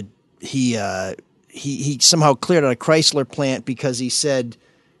he somehow cleared out a Chrysler plant because he said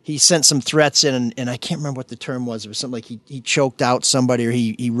he sent some threats in, and I can't remember what the term was. It was something like he choked out somebody or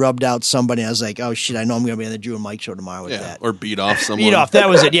he rubbed out somebody. And I was like, oh shit, I know I'm going to be on the Drew and Mike show tomorrow with that. Or beat off someone. Beat off, that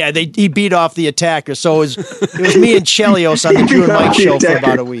was it. Yeah, he beat off the attacker. So it was me and Chelios on the Drew and Mike show for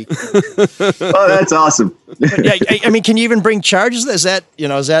about a week. Oh, that's awesome. Yeah, I mean, can you even bring charges? Is that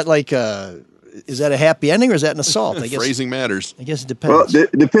like is that a happy ending or is that an assault? I guess phrasing matters. I guess it depends. Well,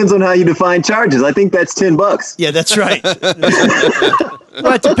 it depends on how you define charges. I think that's $10. Yeah, that's right.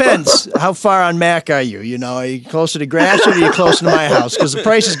 Well, it depends. How far on Mac are you? You know, are you closer to Gratiot or are you closer to my house? Because the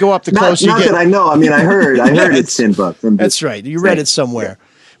prices go up the closer you get. Not that I know. I mean, I heard it's $10. That's right. You read it somewhere.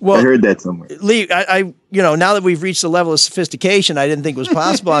 Well, I heard that somewhere. Lee, I now that we've reached the level of sophistication I didn't think was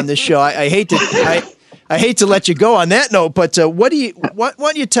possible on this show, I hate to let you go on that note, but why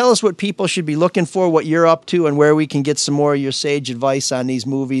don't you tell us what people should be looking for, what you're up to, and where we can get some more of your sage advice on these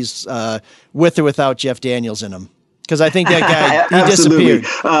movies with or without Jeff Daniels in them? Because I think that guy, he disappeared.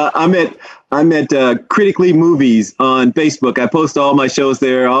 I'm at Critically Movies on Facebook. I post all my shows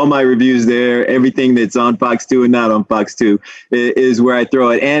there, all my reviews there. Everything that's on Fox 2 and not on Fox 2 is where I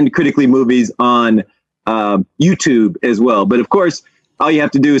throw it. And Critically Movies on YouTube as well. But of course, all you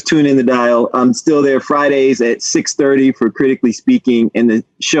have to do is tune in the dial. I'm still there Fridays at 6:30 for Critically Speaking, and the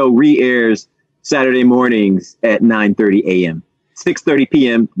show re-airs Saturday mornings at 9:30 a.m. 6:30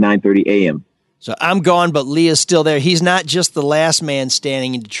 p.m., 9:30 a.m. So I'm gone, but Lee is still there. He's not just the last man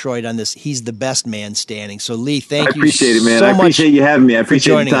standing in Detroit on this. He's the best man standing. So, Lee, thank you so much. I appreciate it, man. I appreciate you having me. I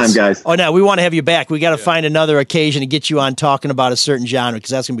appreciate the time, guys. Oh, no, we want to have you back. We got to find another occasion to get you on talking about a certain genre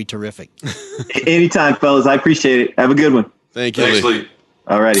because that's going to be terrific. Anytime, fellas. I appreciate it. Have a good one. Thank you, Thanks, Lee.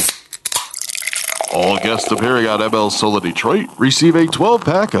 All righty. All guests appearing on ML Solo Detroit receive a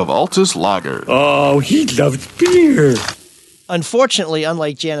 12-pack of Altus Lager. Oh, he loves beer. Unfortunately,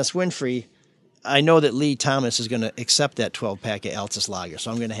 unlike Janice Winfrey, I know that Lee Thomas is going to accept that 12-pack of Altus Lager,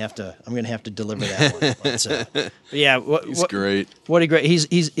 so I'm going to have to deliver that one. But yeah, he's great. What a great he's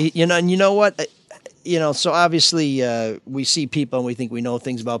and you know what, so obviously we see people and we think we know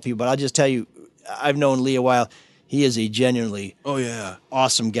things about people, but I'll just tell you, I've known Lee a while. He is a genuinely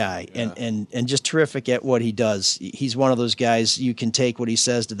awesome guy and just terrific at what he does. He's one of those guys you can take what he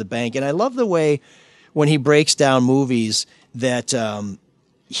says to the bank, and I love the way when he breaks down movies that.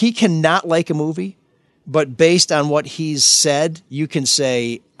 He cannot like a movie, but based on what he's said, you can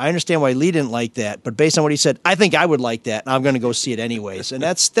say, I understand why Lee didn't like that, but based on what he said, I think I would like that, and I'm going to go see it anyways. And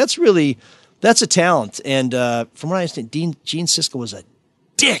that's a talent. And from what I understand, Gene Siskel was a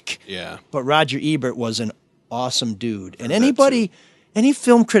dick. Yeah. But Roger Ebert was an awesome dude. And any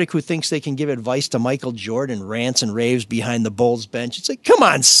film critic who thinks they can give advice to Michael Jordan rants and raves behind the Bulls bench, it's like, come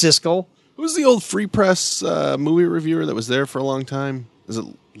on, Siskel. Who's the old Free Press movie reviewer that was there for a long time? Is it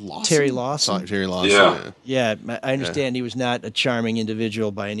Lawson? Terry Lawson. Terry Lawson. Yeah, I understand he was not a charming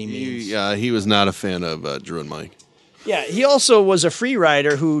individual by any means. He was not a fan of Drew and Mike. Yeah, he also was a free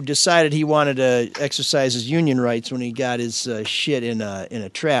rider who decided he wanted to exercise his union rights when he got his shit in a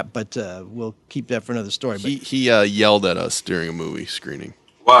trap. But we'll keep that for another story. But he yelled at us during a movie screening.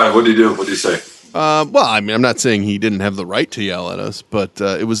 Why? What did he do? What did he say? Well, I mean, I'm not saying he didn't have the right to yell at us, but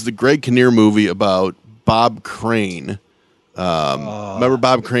it was the Greg Kinnear movie about Bob Crane. Remember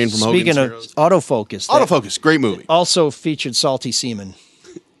Bob Crane from Speaking Hogan's of Autofocus. Autofocus, great movie. Also featured Salty Seaman.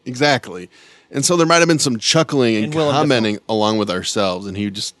 Exactly. And so there might have been some chuckling and commenting along with ourselves, and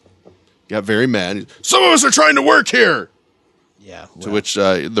he just got very mad. Some of us are trying to work here. Yeah. Well, to which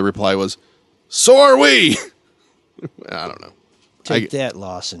the reply was, so are we. I don't know. Take that,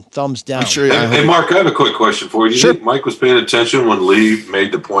 Lawson. Thumbs down. I'm sure. Hey, Mark, I have a quick question for you. Do you think Mike was paying attention when Lee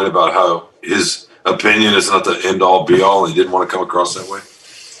made the point about how his opinion is not the end-all, be-all, and he didn't want to come across that way?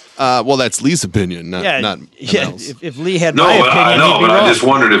 Well, that's Lee's opinion, not If Lee had no, my opinion, I know, he'd be but wrong. I just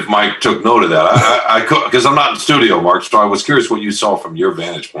wondered if Mike took note of that. I because I'm not in studio, Mark, so I was curious what you saw from your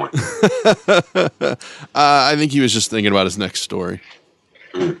vantage point. I think he was just thinking about his next story.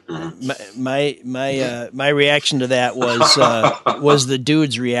 My reaction to that was the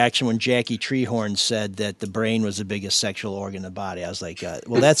dude's reaction when Jackie Treehorn said that the brain was the biggest sexual organ in the body. I was like,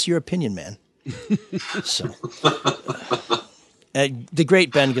 well, that's your opinion, man. So, the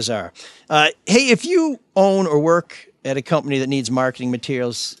great Ben Gazzar. Hey, if you own or work at a company that needs marketing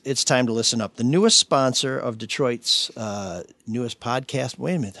materials, it's time to listen up. The newest sponsor of Detroit's newest podcast.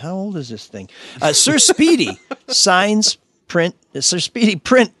 Wait a minute, how old is this thing? Sir Speedy signs. Print, Sir Speedy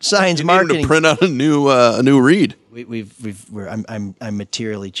Print Signs Marketing. To print out a new read. I'm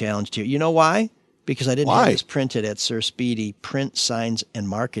materially challenged here. You know why? Because I didn't have this printed at Sir Speedy Print Signs and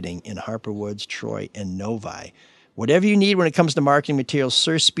Marketing in Harper Woods, Troy, and Novi. Whatever you need when it comes to marketing materials,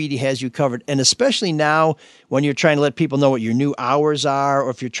 Sir Speedy has you covered. And especially now when you're trying to let people know what your new hours are, or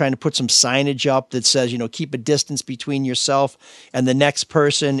if you're trying to put some signage up that says, keep a distance between yourself and the next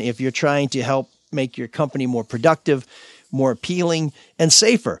person. If you're trying to help make your company more productive, more appealing, and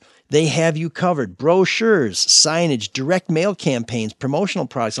safer. They have you covered. Brochures, signage, direct mail campaigns, promotional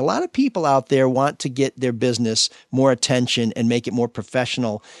products. A lot of people out there want to get their business more attention and make it more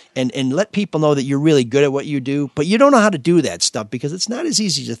professional and let people know that you're really good at what you do, but you don't know how to do that stuff because it's not as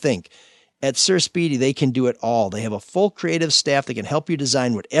easy as you think. At Sir Speedy, they can do it all. They have a full creative staff that can help you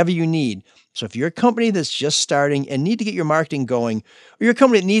design whatever you need. So if you're a company that's just starting and need to get your marketing going, or you're a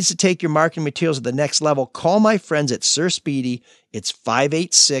company that needs to take your marketing materials to the next level, call my friends at Sir Speedy. It's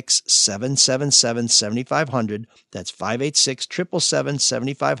 586-777-7500. That's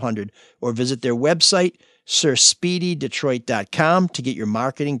 586-777-7500. Or visit their website, SirSpeedyDetroit.com, to get your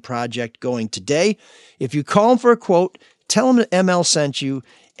marketing project going today. If you call them for a quote, tell them that ML sent you,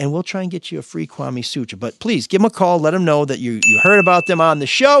 and we'll try and get you a free Kwame Sutra. But please give them a call. Let them know that you heard about them on the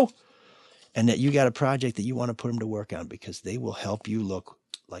show and that you got a project that you want to put them to work on, because they will help you look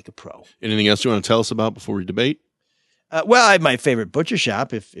like a pro. Anything else you want to tell us about before we debate? Well, I have my favorite butcher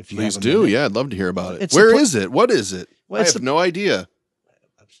shop. If you please do, yeah, I'd love to hear about it. Where is it? What is it? Well, I have no idea.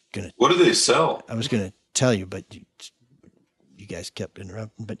 What do they sell? I was going to tell you, but you guys kept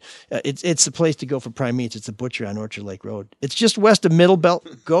interrupting. But it's the place to go for prime meats. It's a butcher on Orchard Lake Road. It's just west of Middle Belt.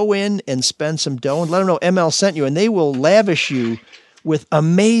 Go in and spend some dough and let them know ML sent you, and they will lavish you with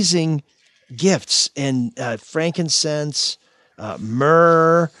amazing gifts and frankincense,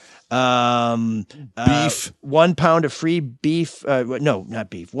 myrrh, beef, 1 pound of free beef. No, not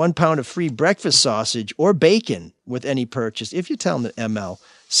beef. 1 pound of free breakfast sausage or bacon with any purchase. If you tell them that ML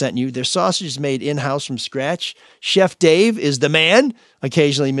sent you, their sausage is made in-house from scratch. Chef Dave is the man.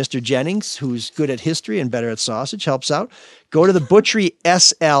 Occasionally, Mr. Jennings, who's good at history and better at sausage, helps out. Go to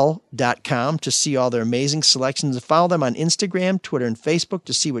thebutcherysl.com to see all their amazing selections. Follow them on Instagram, Twitter, and Facebook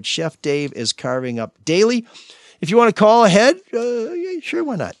to see what Chef Dave is carving up daily. If you want to call ahead, sure,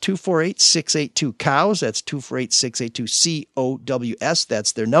 why not? 248-682-COWS. That's 248-682-COWS.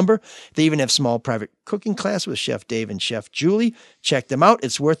 That's their number. They even have small private cooking class with Chef Dave and Chef Julie. Check them out.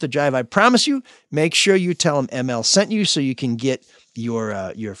 It's worth the drive, I promise you. Make sure you tell them ML sent you so you can get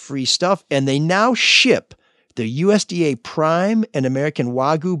your free stuff. And they now ship the USDA Prime and American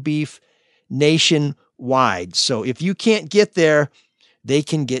Wagyu beef nationwide. So if you can't get there, they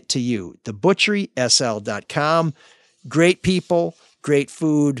can get to you. Thebutcherysl.com. Great people, great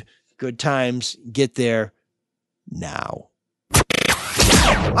food, good times. Get there now.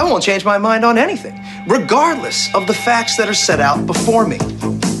 I won't change my mind on anything, regardless of the facts that are set out before me.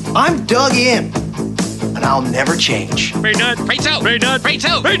 I'm dug in, and I'll never change. Freight nut. Freight two. Freight nut. Freight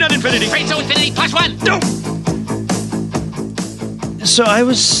two. Freight nut infinity. Freight two infinity plus one. No. So I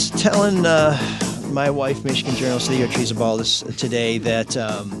was telling my wife, Michigan journalist Leo Treesabal, today that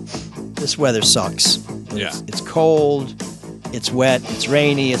this weather sucks. It's cold, it's wet, it's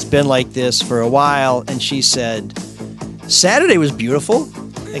rainy, it's been like this for a while. And she said, Saturday was beautiful,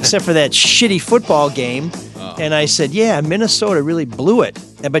 except for that shitty football game. Oh. And I said, yeah, Minnesota really blew it.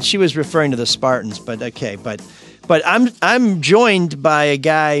 But she was referring to the Spartans, but okay. But I'm joined by a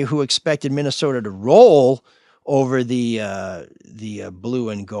guy who expected Minnesota to roll over the blue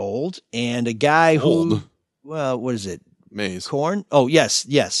and gold, and a guy who, well, what is it? Maize. Corn? Oh, yes.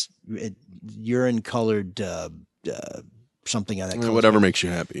 Urine colored something on that. Whatever makes you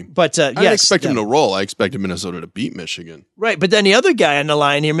happy. But I didn't expect him to roll. I expected Minnesota to beat Michigan. Right, but then the other guy on the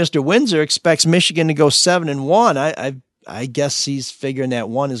line here, Mr. Windsor, expects Michigan to go 7-1. I guess he's figuring that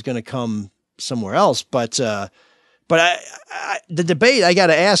one is going to come somewhere else, but the debate I got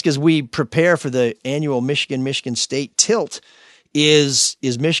to ask as we prepare for the annual Michigan State tilt is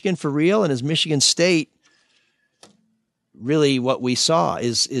Michigan for real, and is Michigan State really what we saw?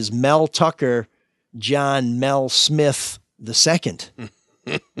 Is Mel Tucker John Mel Smith II?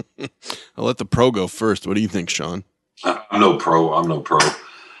 I'll let the pro go first. What do you think, Sean? I'm no pro. I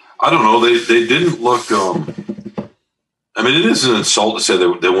don't know. They didn't look. I mean, it is an insult to say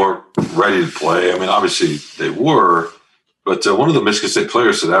they weren't ready to play. I mean, obviously they were, but one of the Michigan State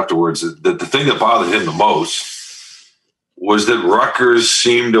players said afterwards that the thing that bothered him the most was that Rutgers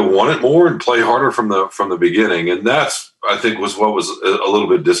seemed to want it more and play harder from the beginning, and that's, I think, was what was a little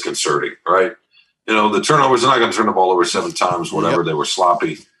bit disconcerting, right? You know, the turnovers, they're not going to turn the ball over 7 times, whatever. Yep. They were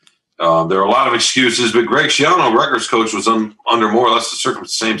sloppy. There are a lot of excuses, but Greg Schiano, Rutgers coach, was under more or less the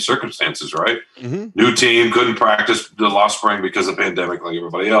same circumstances, right? Mm-hmm. New team, couldn't practice the last spring because of the pandemic like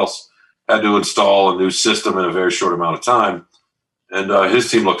everybody else. Had to install a new system in a very short amount of time. And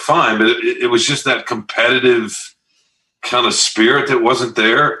his team looked fine, but it was just that competitive kind of spirit that wasn't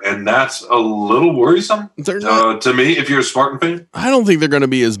there, and that's a little worrisome to me if you're a Spartan fan. I don't think they're going to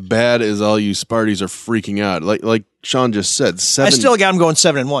be as bad as all you Sparties are freaking out. Like Sean just said, I still got them going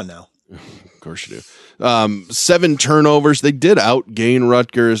 7-1 now. Of course you do. 7 turnovers. They did outgain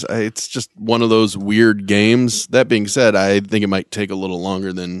Rutgers. It's just one of those weird games. That being said, I think it might take a little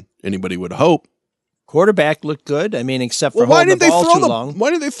longer than anybody would hope. Quarterback looked good. I mean, except for holding the ball too long. Why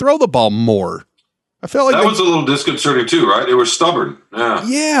did they throw the ball more? I felt like that was a little disconcerting too, right? They were stubborn. Yeah.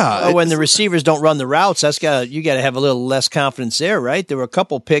 Yeah. When the receivers don't run the routes, you got to have a little less confidence there, right? There were a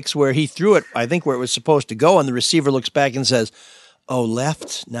couple picks where he threw it, I think, where it was supposed to go, and the receiver looks back and says, "Oh,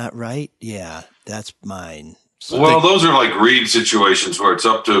 left, not right. Yeah, that's mine." So well, those are like read situations where it's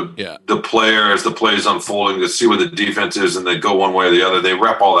up to the player as the play is unfolding to see where the defense is, and they go one way or the other. They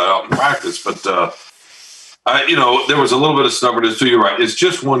rep all that out in practice, but there was a little bit of stubbornness too. You're right. It's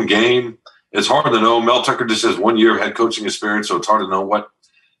just one game. It's hard to know. Mel Tucker just has 1 year of head coaching experience, so it's hard to know what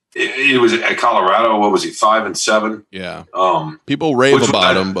it was at Colorado. What was he, 5-7? Yeah. People rave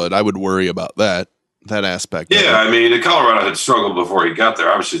about him, but I would worry about that aspect. Yeah, I mean, Colorado had struggled before he got there.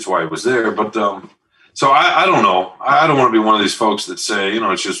 Obviously, it's why he was there. But so I don't know. I don't want to be one of these folks that say,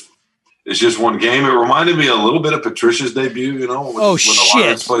 it's just one game. It reminded me a little bit of Patricia's debut. When the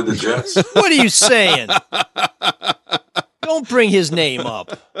Lions played the Jets. What are you saying? Don't bring his name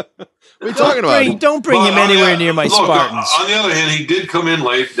up. What are you talking about? Don't bring him anywhere near my Spartans. On the other hand, he did come in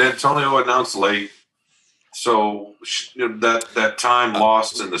late. D'Antonio announced late. So that time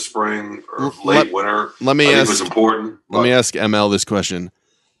lost in the spring or late winter, I think was important. Let me ask ML this question.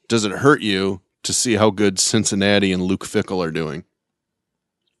 Does it hurt you to see how good Cincinnati and Luke Fickell are doing?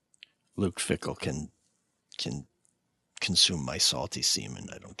 Luke Fickell can consume my salty semen.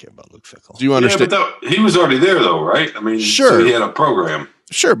 I don't care about Luke Fickell. Do you understand? Yeah, but he was already there, though, right? I mean, sure. So he had a program.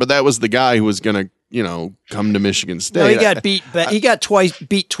 Sure, but that was the guy who was going to, come to Michigan State. No, he got beat. He got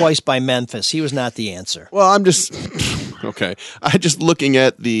beat twice by Memphis. He was not the answer. Well, I'm just okay. I just looking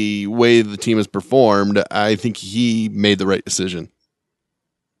at the way the team has performed. I think he made the right decision.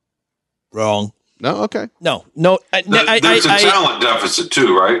 Wrong. No. Okay. No. There's a talent deficit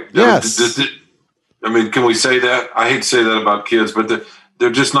too, right? Yes. I mean, can we say that? I hate to say that about kids, but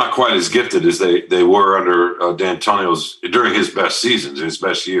they're just not quite as gifted as they were under D'Antonio's during his best seasons, his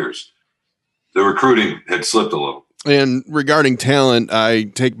best years. The recruiting had slipped a little. And regarding talent, I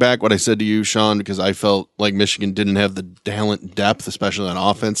take back what I said to you, Sean, because I felt like Michigan didn't have the talent depth, especially on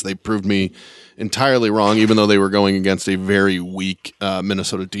offense. They proved me entirely wrong, even though they were going against a very weak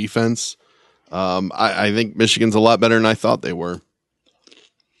Minnesota defense. I think Michigan's a lot better than I thought they were.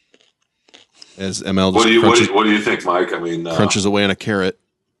 As ML just what do you think, Mike? I mean, crunches away on a carrot.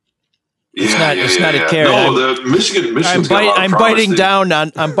 It's not a carrot. No, Michigan's I'm biting down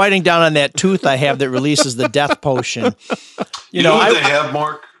on that tooth I have that releases the death potion. You know what they have,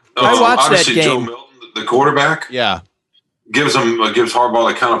 Mark? I watched that game. Joe Milton, the quarterback, gives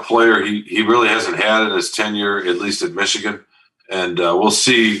Harbaugh the kind of player he really hasn't had in his tenure, at least at Michigan. And we'll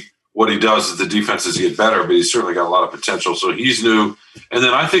see what he does as the defenses get better, but he's certainly got a lot of potential. So he's new. And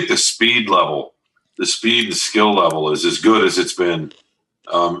then I think the speed and skill level is as good as it's been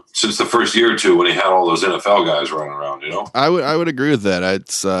since the first year or two when he had all those NFL guys running around, I would agree with that.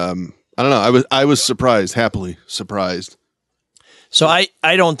 It's I don't know. I was surprised, happily surprised. So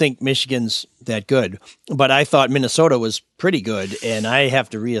I don't think Michigan's that good, but I thought Minnesota was pretty good, and I have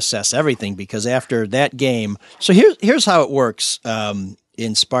to reassess everything because after that game. So here's how it works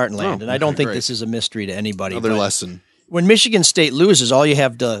in Spartanland, and I don't think this is a mystery to anybody. Another lesson. When Michigan State loses, all you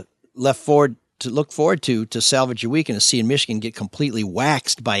have to look forward to salvage your weekend is seeing Michigan get completely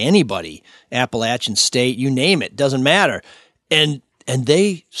waxed by anybody. Appalachian State, you name it, doesn't matter. And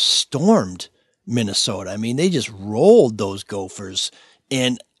they stormed Minnesota. I mean, they just rolled those Gophers.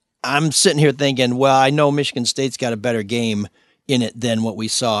 And I'm sitting here thinking, well, I know Michigan State's got a better game in it than what we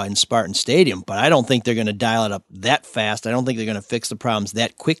saw in Spartan Stadium, but I don't think they're going to dial it up that fast. I don't think they're going to fix the problems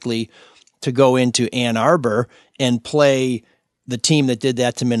that quickly to go into Ann Arbor and play the team that did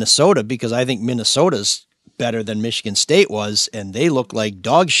that to Minnesota, because I think Minnesota's better than Michigan State was, and they look like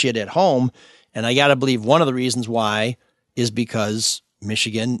dog shit at home. And I got to believe one of the reasons why is because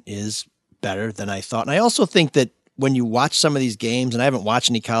Michigan is better than I thought. And I also think that when you watch some of these games, and I haven't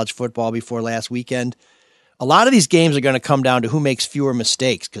watched any college football before last weekend, a lot of these games are going to come down to who makes fewer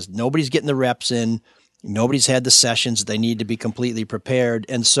mistakes because nobody's getting the reps in. Nobody's had the sessions. They need to be completely prepared.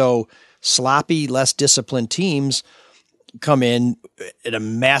 And so sloppy, less disciplined teams come in at a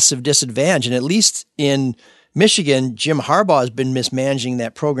massive disadvantage. And at least in Michigan, Jim Harbaugh has been mismanaging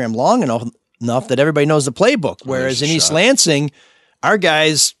that program long enough that everybody knows the playbook. Whereas in East Lansing, our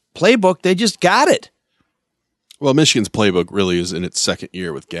guys' playbook, they just got it. Well, Michigan's playbook really is in its second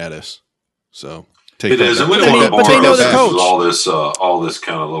year with Gaddis. So it is, and we don't want to bore with all this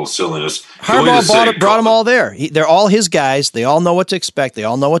kind of little silliness. Harbaugh brought them all there. They're all his guys. They all know what to expect. They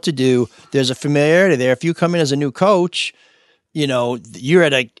all know what to do. There's a familiarity there. If you come in as a new coach, you're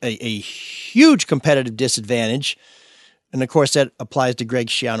at a huge competitive disadvantage. And, of course, that applies to Greg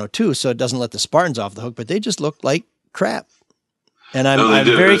Schiano, too, so it doesn't let the Spartans off the hook, but they just look like crap. And I'm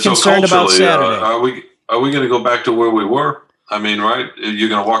very concerned about Saturday. Are we going to go back to where we were? I mean, right? You're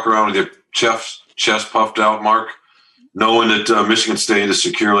going to walk around with your chest puffed out, Mark, knowing that Michigan State is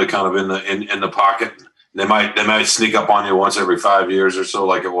securely kind of in the pocket. They might sneak up on you once every 5 years or so,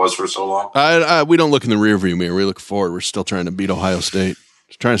 like it was for so long. We don't look in the rearview mirror. We look forward. We're still trying to beat Ohio State.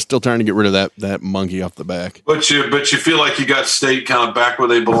 Still trying to get rid of that monkey off the back. But you feel like you got State kind of back where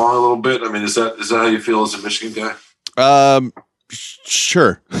they belong a little bit. I mean, is that how you feel as a Michigan guy?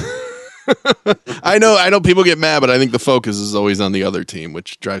 Sure. I know people get mad, but I think the focus is always on the other team,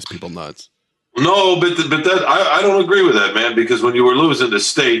 which drives people nuts. No, but that I don't agree with that, man. Because when you were losing to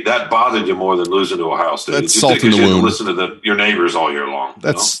State, that bothered you more than losing to Ohio State. That's salt in the wound. Listen to your neighbors all year long.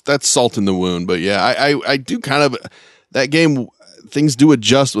 That's salt in the wound. But yeah, I do kind of that game. Things do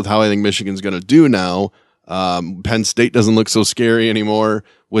adjust with how I think Michigan's going to do now. Penn State doesn't look so scary anymore.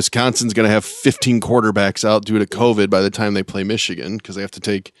 Wisconsin's going to have 15 quarterbacks out due to COVID by the time they play Michigan because they have to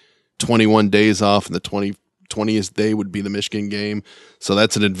take 21 days off, and the 20th day would be the Michigan game. So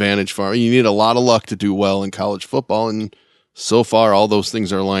that's an advantage for them. You need a lot of luck to do well in college football, and so far all those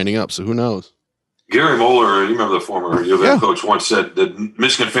things are lining up. So who knows? Gary Moeller, you remember the former U of M coach, once said that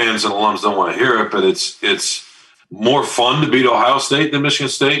Michigan fans and alums don't want to hear it, but it's more fun to beat Ohio State than Michigan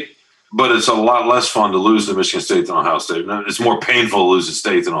State, but it's a lot less fun to lose to Michigan State than Ohio State. It's more painful to lose to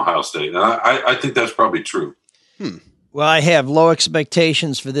State than Ohio State. And I think that's probably true. Well, I have low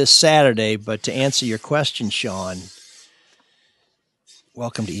expectations for this Saturday, but to answer your question, Sean,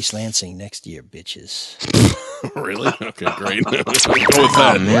 welcome to East Lansing next year, bitches. Really? Okay, great. Go with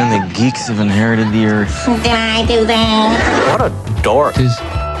that. Oh, man, the geeks have inherited the earth. Did I do that? What a dork. Does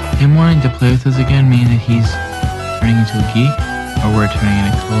him wanting to play with us again mean that he's turning into a geek, or we're turning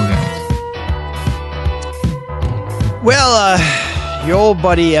into cool guys? Well, your old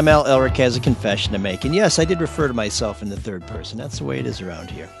buddy ML Elric has a confession to make. And yes, I did refer to myself in the third person. That's the way it is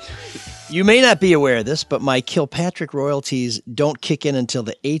around here. You may not be aware of this, but my Kilpatrick royalties don't kick in until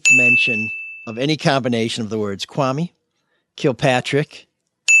the 8th mention of any combination of the words Kwame, Kilpatrick,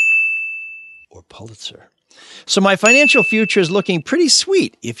 or Pulitzer. So my financial future is looking pretty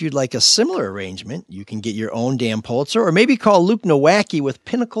sweet. If you'd like a similar arrangement, you can get your own damn Pulitzer, or maybe call Luke Nowacki with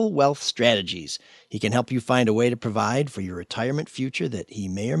Pinnacle Wealth Strategies. He can help you find a way to provide for your retirement future that he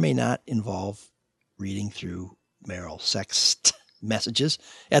may or may not involve reading through Meryl Sext messages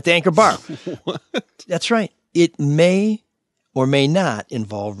at the Anchor Bar. What? That's right. It may or may not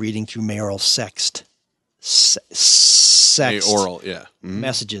involve reading through Meryl Sext oral, yeah.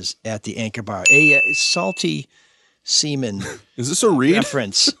 Messages at the Anchor Bar. A salty semen. Is this a read?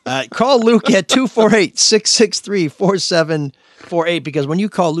 Reference. Call Luke at 248-663-4748 because when you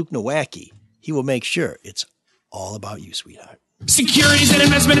call Luke Nowacki, he will make sure it's all about you, sweetheart. Securities and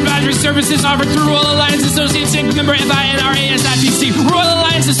investment advisory services offered through Royal Alliance Associates Inc. Member FINRA/SIPC. Royal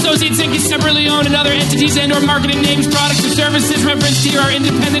Alliance Associates Inc. is separately owned, and other entities and/or marketing names, products, or services referenced here are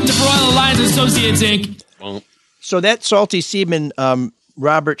independent of Royal Alliance Associates Inc. So that salty seaman,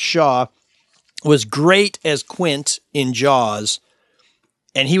 Robert Shaw, was great as Quint in Jaws,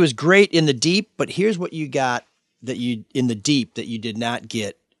 and he was great in The Deep. But here's what you got in The Deep that you did not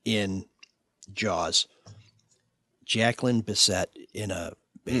get in Jaws: Jacqueline Bisset in a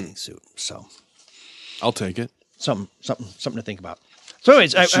bathing suit. So, I'll take it. Something to think about. So,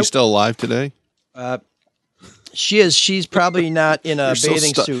 anyways, is she still alive today? She is. She's probably not in a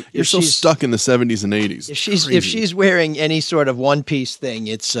bathing suit. You're so stuck in the 70s and 80s. If she's wearing any sort of one piece thing,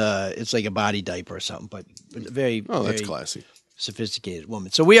 it's like a body diaper or something. But very that's classy, sophisticated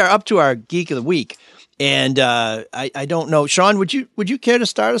woman. So we are up to our Geek of the Week, and I don't know, Sean. Would you care to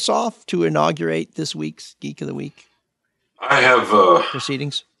start us off to inaugurate this week's Geek of the Week? I have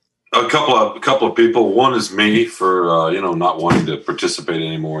proceedings. A couple of people. One is me for not wanting to participate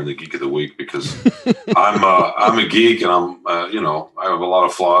anymore in the Geek of the Week because I'm a geek and I have a lot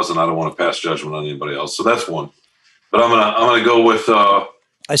of flaws and I don't want to pass judgment on anybody else. So that's one. But I'm gonna go with. I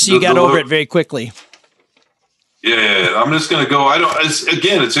see you got over it very quickly. Yeah, I'm just gonna go.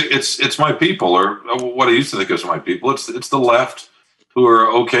 It's my people, or what I used to think of as my people. It's the left who are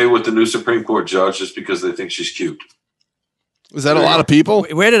okay with the new Supreme Court judge just because they think she's cute. Is that a lot of people?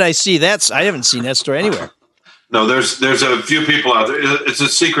 Where did I see that? I haven't seen that story anywhere. No, there's a few people out there. It's a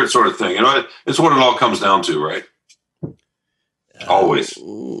secret sort of thing. It's what it all comes down to, right? Always.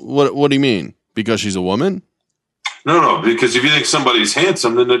 What do you mean? Because she's a woman? No. Because if you think somebody's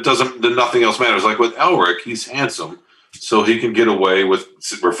handsome, then then nothing else matters. Like with Elric, he's handsome, so he can get away with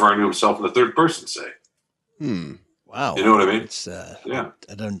referring to himself in the third person. Say. Wow. You know what I mean? It's, yeah.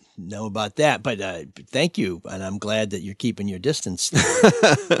 I don't know about that, but thank you. And I'm glad that you're keeping your distance,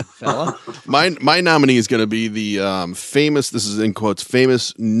 fella. My nominee is going to be the famous, this is in quotes,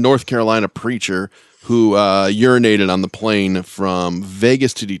 famous North Carolina preacher who urinated on the plane from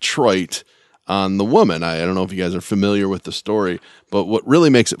Vegas to Detroit on the woman. I don't know if you guys are familiar with the story, but what really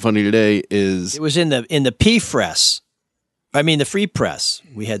makes it funny today is... It was in the P-Fress. I mean, the Free Press.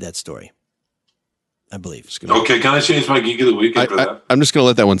 We had that story, I believe. Okay, can I change my Geek of the Week after that? I'm just going to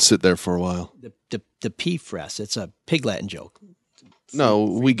let that one sit there for a while. The P-Fress. It's a Pig Latin joke. No,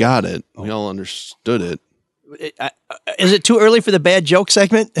 we got it. We all understood it. Is it too early for the bad joke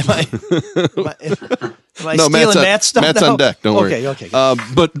segment? Am I stealing Matt's stuff? Matt's now? on deck. Don't worry. Okay.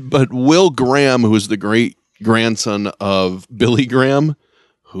 But Will Graham, who is the great grandson of Billy Graham,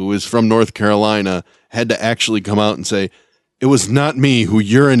 who is from North Carolina, had to actually come out and say, it was not me who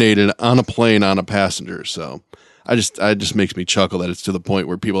urinated on a plane on a passenger. So it just makes me chuckle that it's to the point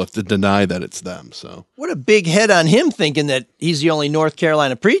where people have to deny that it's them. So what a big head on him thinking that he's the only North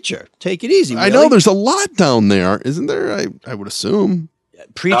Carolina preacher. Take it easy. Willie. I know there's a lot down there, isn't there? I would assume.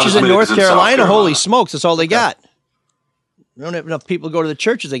 Preachers in North Carolina, holy smokes, that's all they got. We don't have enough people to go to the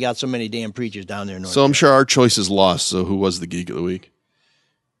churches. They got so many damn preachers down there in North I'm sure our choice is lost. So who was the Geek of the Week?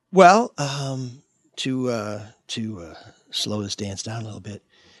 Well, to slow this dance down a little bit,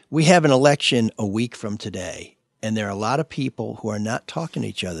 we have an election a week from today, and there are a lot of people who are not talking to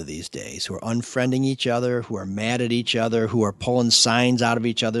each other these days, who are unfriending each other, who are mad at each other, who are pulling signs out of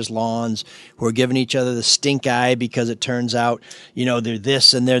each other's lawns, who are giving each other the stink eye because it turns out, they're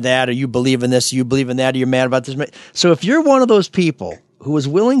this and they're that, or you believe in this, or you believe in that, or you're mad about this. So if you're one of those people who is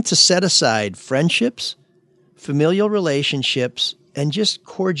willing to set aside friendships, familial relationships, and just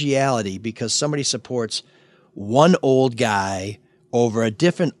cordiality because somebody supports one old guy over a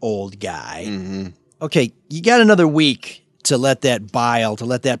different old guy. Mm-hmm. Okay, you got another week to let that bile, to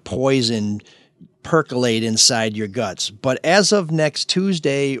let that poison percolate inside your guts. But as of next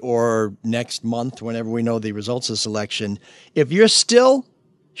Tuesday or next month, whenever we know the results of this election, if you're still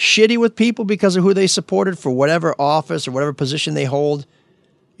shitty with people because of who they supported for whatever office or whatever position they hold,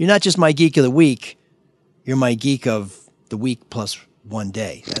 you're not just my Geek of the Week, you're my Geek of the Week plus 1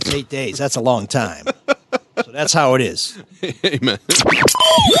 day. That's 8 days. That's a long time. So that's how it is. Amen.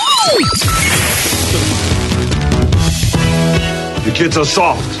 The kids are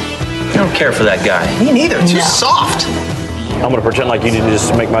soft. I don't care for that guy. Me neither. Too soft. I'm gonna pretend like you need to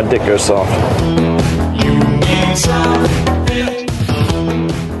just make my dick go soft.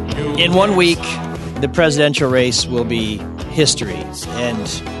 In 1 week, the presidential race will be history. And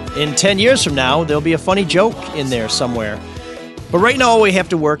in 10 years from now, there'll be a funny joke in there somewhere. But right now, all we have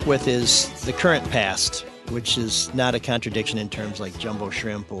to work with is the current past, which is not a contradiction in terms like jumbo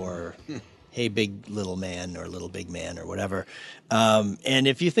shrimp or hey, big little man or little big man or whatever. And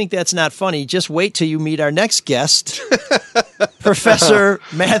if you think that's not funny, just wait till you meet our next guest, Professor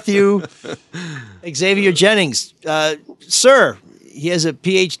Matthew Xavier Jennings. Sir, he has a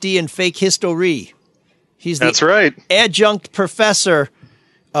PhD in fake history. That's right. Adjunct professor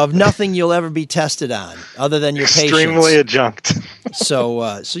of nothing you'll ever be tested on other than your patience. Extremely adjunct.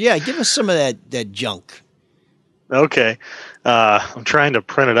 So yeah, give us some of that junk. Okay. I'm trying to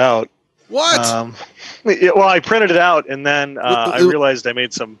print it out. What? Well, I printed it out, and then I realized I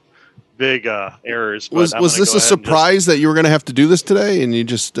made some big errors. But was this a surprise that you were going to have to do this today, and you're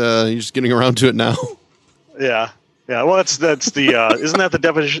just getting around to it now? Yeah. Well, that's the isn't that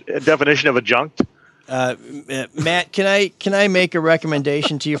the definition of adjunct? Matt, can I make a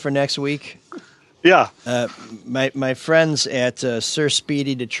recommendation to you for next week? Yeah. My friends at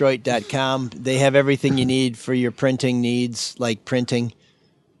SirSpeedyDetroit.com, they have everything you need for your printing needs, like printing.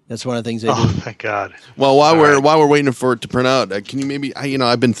 That's one of the things they do. Oh, thank God. Well, while we're waiting for it to print out, can you maybe,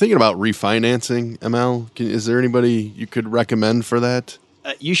 I've been thinking about refinancing, ML. Is there anybody you could recommend for that?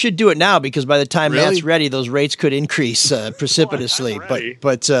 You should do it now because by the time Matt's ready, those rates could increase precipitously.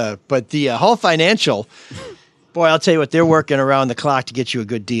 But the Hall Financial, boy, I'll tell you what, they're working around the clock to get you a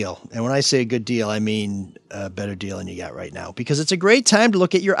good deal. And when I say a good deal, I mean a better deal than you got right now because it's a great time to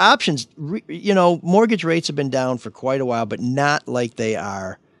look at your options. Mortgage rates have been down for quite a while, but not like they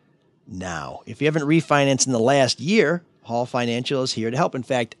are now. If you haven't refinanced in the last year, Hall Financial is here to help. In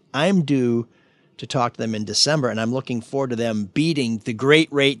fact, I'm due to talk to them in December, and I'm looking forward to them beating the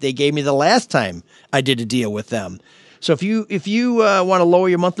great rate they gave me the last time I did a deal with them. So if you want to lower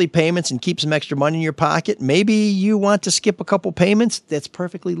your monthly payments and keep some extra money in your pocket, maybe you want to skip a couple payments, that's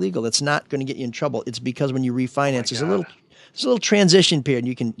perfectly legal. That's not going to get you in trouble. It's because when you refinance, there's a little transition period.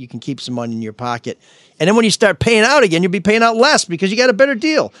 You can keep some money in your pocket. And then when you start paying out again, you'll be paying out less because you got a better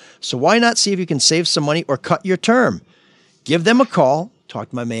deal. So why not see if you can save some money or cut your term? give them a call. Talk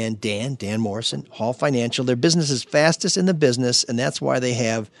to my man, Dan Morrison, Hall Financial. Their business is fastest in the business, and that's why they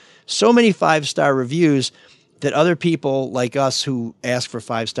have so many 5-star reviews that other people like us who ask for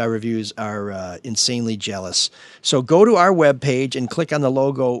 5-star reviews are insanely jealous. So go to our webpage and click on the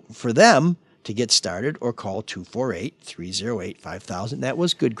logo for them to get started, or call 248-308-5000. That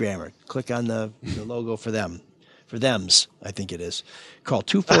was good grammar. Click on the logo for them. For thems, I think it is. Call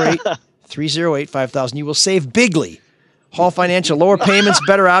 248-308-5000. You will save bigly. Hall Financial, lower payments,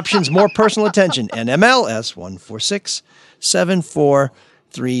 better options, more personal attention. NMLS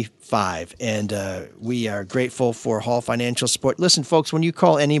 1467435. And we are grateful for Hall Financial support. Listen, folks, when you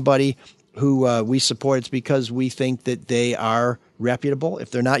call anybody who we support, it's because we think that they are reputable.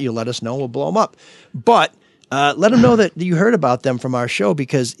 If they're not, you let us know. We'll blow them up. But let them know that you heard about them from our show,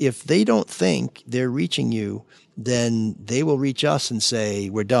 because if they don't think they're reaching you, then they will reach us and say,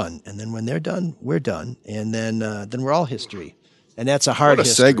 we're done. And then when they're done, we're done. And then we're all history. And that's a hard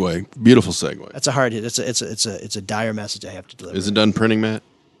history. Segue. Beautiful segue. That's a hard hit. It's a dire message I have to deliver. Is it done printing, Matt?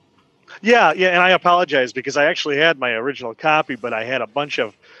 Yeah, and I apologize because I actually had my original copy, but I had a bunch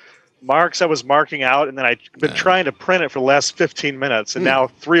of marks I was marking out, and then I've been trying to print it for the last 15 minutes, and now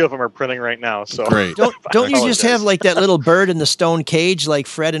 3 of them are printing right now. So great. Don't you just have like that little bird in the stone cage like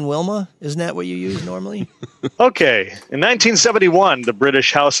Fred and Wilma? Isn't that what you use normally? Okay. In 1971, the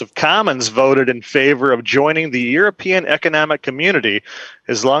British House of Commons voted in favor of joining the European Economic Community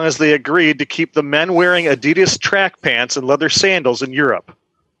as long as they agreed to keep the men wearing Adidas track pants and leather sandals in Europe.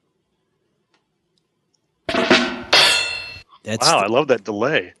 Wow, I love that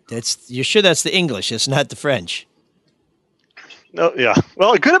delay. You're sure that's the English? It's not the French. No, yeah.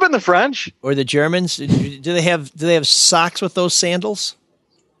 Well, it could have been the French or the Germans. Do they have socks with those sandals?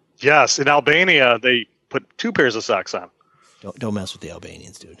 Yes, in Albania they put 2 pairs of socks on. Don't mess with the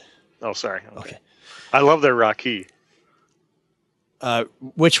Albanians, dude. Oh, sorry. Okay. I love their Rocky.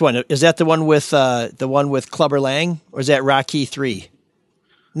 Which one is that? The one with Clubber Lang, or is that Rocky 3?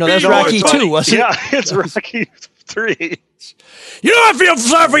 No, that's Rocky 2, wasn't it? Yeah, it's Rocky 3. You know, I feel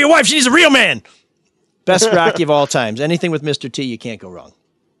sorry for your wife. She's a real man. Best Rocky of all times. Anything with Mr. T, you can't go wrong.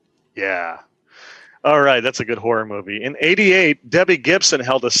 Yeah. All right, that's a good horror movie. In 1988, Debbie Gibson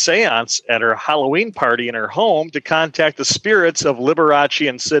held a seance at her Halloween party in her home to contact the spirits of Liberace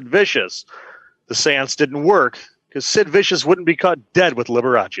and Sid Vicious. The seance didn't work because Sid Vicious wouldn't be caught dead with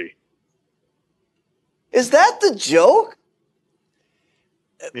Liberace. Is that the joke?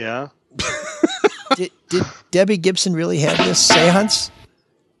 Yeah. Did Debbie Gibson really have this seance?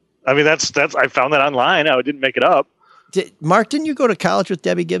 I mean, that's I found that online. I didn't make it up. Mark, didn't you go to college with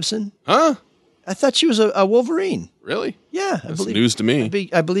Debbie Gibson? Huh? I thought she was a Wolverine. Really? Yeah. That's news to me.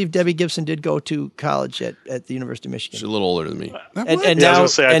 I believe Debbie Gibson did go to college at the University of Michigan. She's a little older than me. Now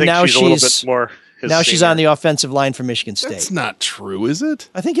she's a little bit more she's on the offensive line for Michigan State. That's not true, is it?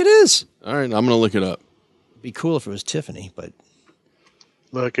 I think it is. All right, I'm going to look it up. It'd be cool if it was Tiffany, but...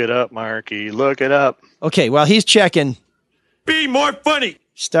 Look it up, Marky. Look it up. Okay, well, he's checking. Be more funny.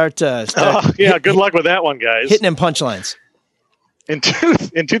 Start good luck with that one, guys. Hitting them punchlines. In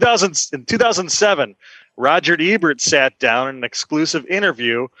 2007, Roger Ebert sat down in an exclusive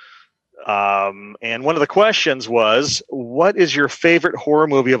interview, and one of the questions was, what is your favorite horror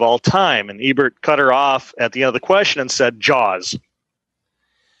movie of all time? And Ebert cut her off at the end of the question and said, Jaws.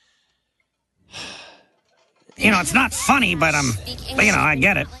 You know, it's not funny, but I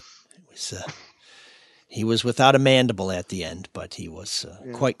get it. He was without a mandible at the end, but he was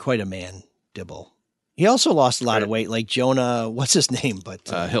quite a mandible. He also lost a lot of weight, like Jonah. What's his name? But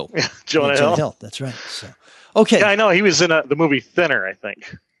Hill. Yeah, Jonah Hill. That's right. So, okay. Yeah, I know. He was in the movie Thinner, I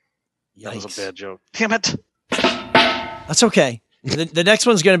think. Yikes. That was a bad joke. Damn it. That's okay. The next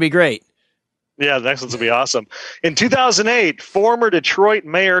one's going to be great. Yeah, the next one's going to be awesome. In 2008, former Detroit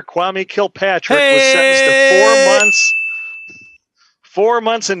Mayor Kwame Kilpatrick was sentenced to 4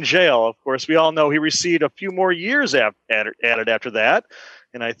 months in jail. Of course, we all know he received a few more years added after that.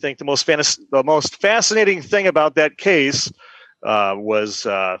 And I think the most fascinating thing about that case was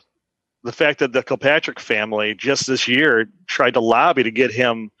the fact that the Kilpatrick family just this year tried to lobby to get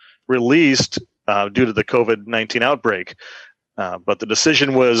him released due to the COVID-19 outbreak. But the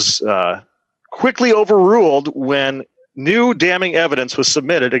decision was quickly overruled when new damning evidence was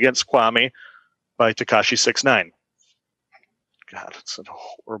submitted against Kwame by Tekashi 6ix9ine. God, it's a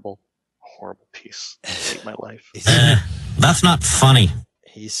horrible, horrible piece. I hate my life. That's not funny.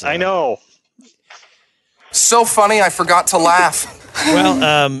 I know. So funny, I forgot to laugh.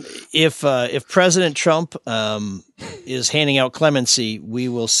 Well, if President Trump is handing out clemency, we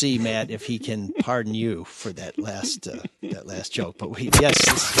will see, Matt, if he can pardon you for that last joke. But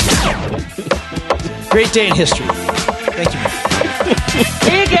great day in history. Thank you,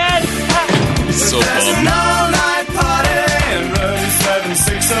 Matt. Again. So There's an all-night party in room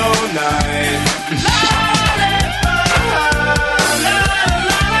 7609.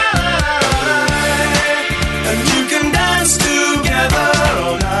 And you can dance together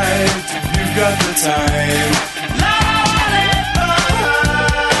all night if you've got the time.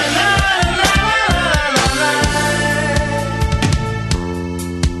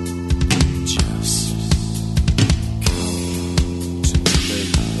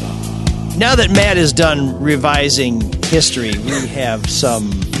 Now that Matt is done revising history, we have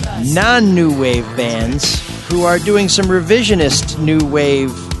some non-new wave bands who are doing some revisionist new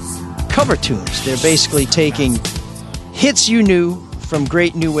wave cover tunes. They're basically taking hits you knew from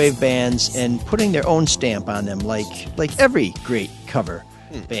great new wave bands and putting their own stamp on them, like every great cover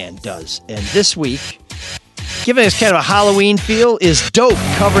band does. And this week, giving us kind of a Halloween feel, is Dope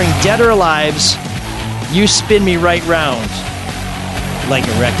covering Dead or Alive's "You Spin Me Right Round Like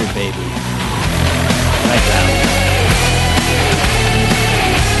a Record, Baby." Right round.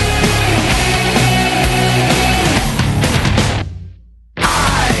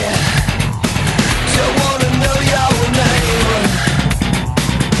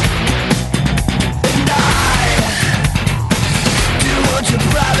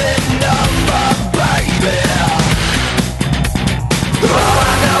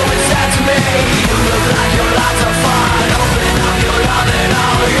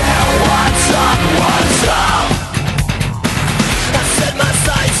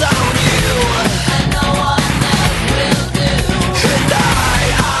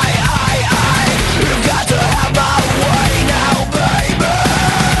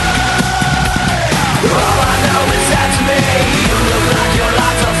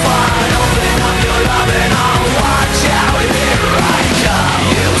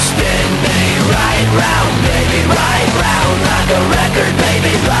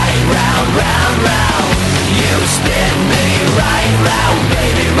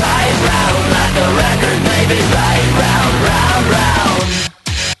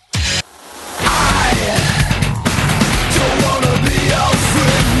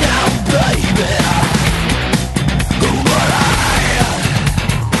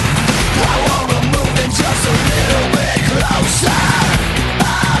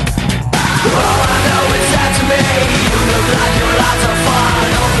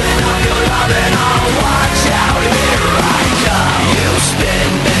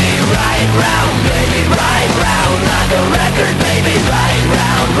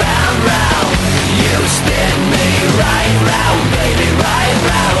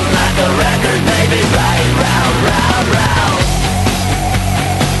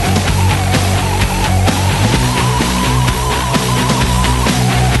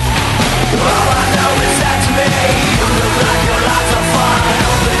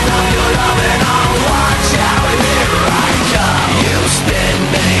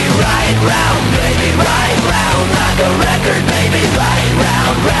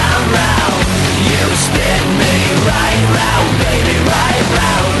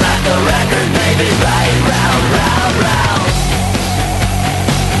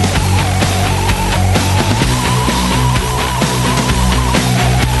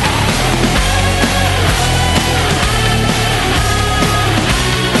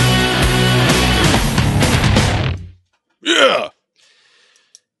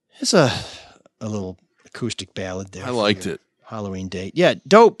 It's a little acoustic ballad there. I liked it. Halloween date. Yeah,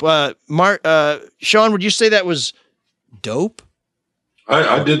 Dope. Sean, would you say that was dope?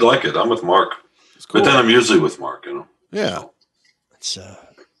 I did like it. I'm with Mark. Cool. But then I'm usually with Mark, you know. Yeah. It's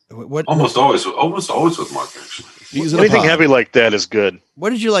almost always with Mark, actually. Anything heavy like that is good.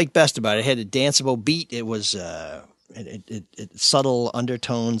 What did you like best about it? It had a danceable beat. It was it subtle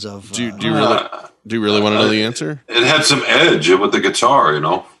undertones of. Do you really want to know the answer? It had some edge with the guitar, you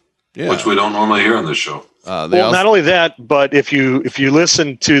know, which we don't normally hear on this show. Not only that, but if you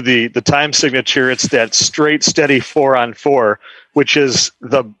listen to the time signature, it's that straight, steady 4-on-4, which is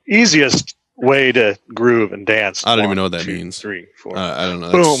the easiest way to groove and dance. I don't even know what that means. 3, 4. I don't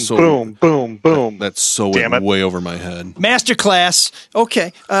know. Boom, boom, boom, boom. That's so way over my head. Masterclass.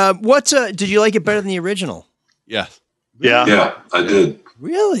 Okay. What did you like it better than the original? Yeah. Yeah. Yeah, I did.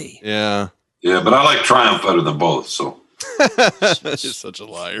 Really? Yeah. Yeah, but I like Triumph better than both. So. You're such a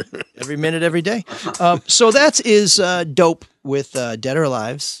liar. Every minute, every day. So that is Dope with Dead or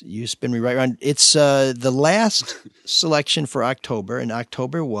Alive's You Spin Me Right Round. It's the last selection for October, and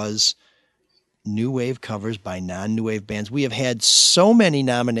October was new wave covers by non-new wave bands. We have had so many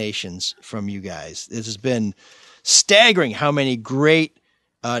nominations from you guys. This has been staggering how many great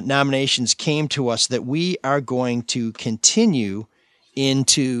nominations came to us that we are going to continue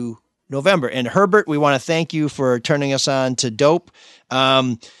into November. And Herbert, we want to thank you for turning us on to Dope.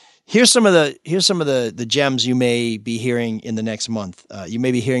 Here's some of the gems you may be hearing in the next month. You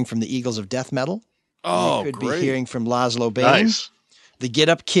may be hearing from the Eagles of Death Metal. Oh, you could great. be hearing from Laszlo Bane, Nice. the Get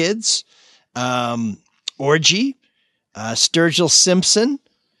Up Kids, Orgy, Sturgill Simpson.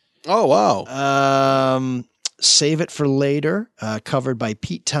 Oh, wow. Save It for Later, covered by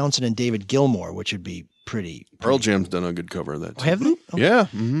Pete Townsend and David Gilmour, which would be pretty. Pearl Jam's done a good cover of that. Oh, have they? Okay. Yeah.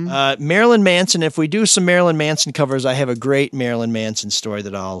 Mm-hmm. Marilyn Manson. If we do some Marilyn Manson covers, I have a great Marilyn Manson story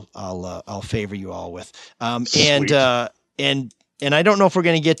that I'll favor you all with. And I don't know if we're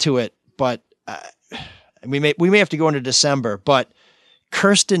going to get to it, but we may have to go into December. But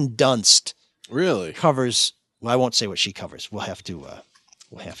Kirsten Dunst really covers. Well, I won't say what she covers. We'll have to.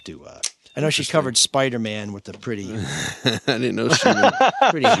 I know she covered Spider-Man with a pretty. I didn't know she was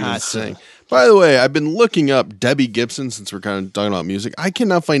pretty hot thing. By the way, I've been looking up Debbie Gibson since we're kind of talking about music. I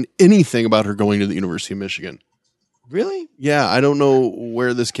cannot find anything about her going to the University of Michigan. Really? Yeah, I don't know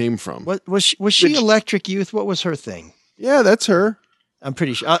where this came from. What was she Electric Youth? What was her thing? Yeah, that's her. I'm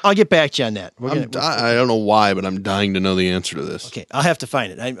pretty sure. I'll get back to you on that. I don't know why, but I'm dying to know the answer to this. Okay, I'll have to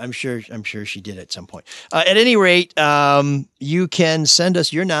find it. I'm sure she did at some point. At any rate, you can send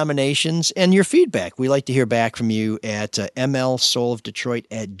us your nominations and your feedback. We like to hear back from you at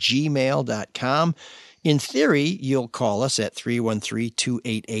mlsoulofdetroit@gmail.com. In theory, you'll call us at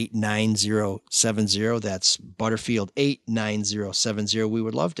 313-288-9070. That's Butterfield 89070. We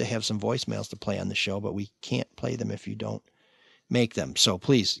would love to have some voicemails to play on the show, but we can't play them if you don't make them. So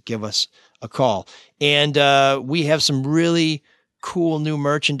please give us a call. And we have some really cool new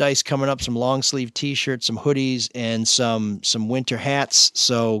merchandise coming up, some long sleeve t-shirts, some hoodies, and some winter hats.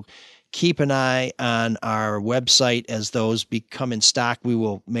 So keep an eye on our website as those become in stock. We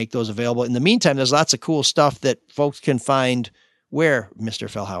will make those available. In the meantime, there's lots of cool stuff that folks can find where, Mr.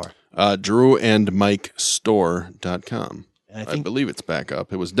 Fellhauer? DrewandMikeStore.com. I believe it's back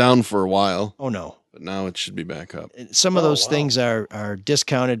up. It was down for a while. Oh, no. But now it should be back up. Some of those things are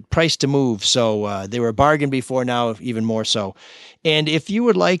discounted, price to move. So they were a bargain before, now even more so. And if you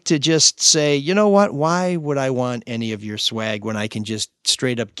would like to just say, you know what, why would I want any of your swag when I can just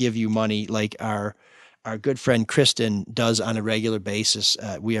straight up give you money like our good friend Kristen does on a regular basis?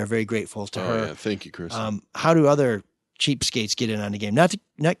 We are very grateful to her. Yeah. Thank you, Kristen. How do other cheapskates get in on the game?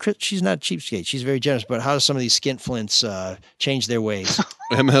 She's not a cheapskate. She's very generous, but how do some of these skinflints change their ways?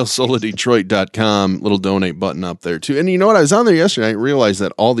 mlsoulofdetroit.com, little donate button up there too. And you know what? I was on there yesterday. I realized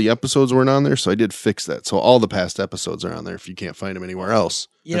that all the episodes weren't on there, so I did fix that. So all the past episodes are on there if you can't find them anywhere else,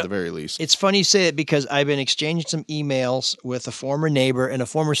 at the very least. It's funny you say it because I've been exchanging some emails with a former neighbor and a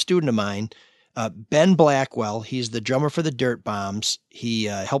former student of mine, Ben Blackwell. He's the drummer for the Dirt Bombs. He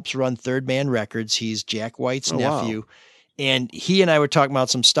helps run Third Man Records. He's Jack White's nephew. Wow. And he and I were talking about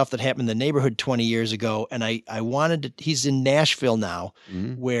some stuff that happened in the neighborhood 20 years ago. And I wanted to, he's in Nashville now,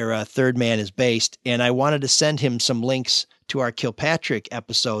 where Third Man is based. And I wanted to send him some links to our Kilpatrick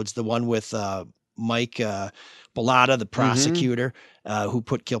episodes, the one with Mike Bellotta, the prosecutor, who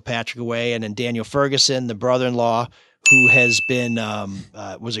put Kilpatrick away. And then Daniel Ferguson, the brother-in-law, who has been,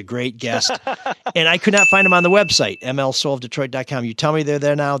 was a great guest. And I could not find him on the website, mlsoulofdetroit.com. You tell me they're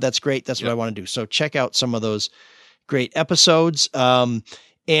there now. That's great. That's what I want to do. So check out some of those great episodes. If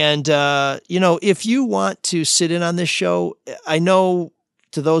you want to sit in on this show, I know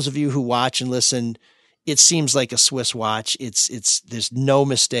to those of you who watch and listen, it seems like a Swiss watch. There's no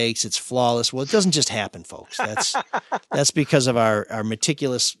mistakes. It's flawless. Well, it doesn't just happen, folks. That's because of our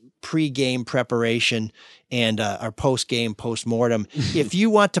meticulous pre-game preparation and our post-game post-mortem. If you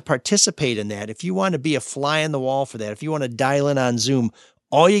want to participate in that, if you want to be a fly in the wall for that, if you want to dial in on Zoom,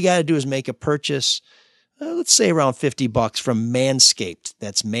 all you got to do is make a purchase, let's say around $50 from Manscaped.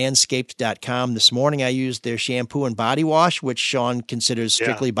 That's manscaped.com. This morning I used their shampoo and body wash, which Sean considers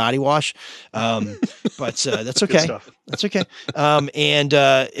strictly body wash. But that's okay. That's okay. And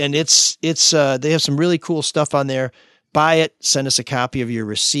it's they have some really cool stuff on there. Buy it, send us a copy of your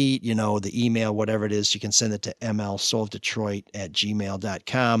receipt, the email, whatever it is. You can send it to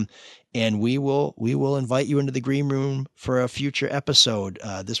mlsoulofdetroit@gmail.com. And we will invite you into the green room for a future episode.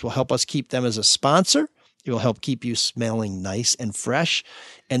 This will help us keep them as a sponsor. It will help keep you smelling nice and fresh,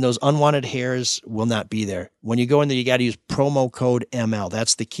 and those unwanted hairs will not be there. When you go in there, you got to use promo code ML.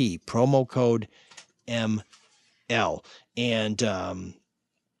 That's the key, promo code ML. And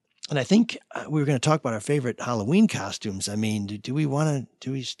I think we were going to talk about our favorite Halloween costumes. I mean, do we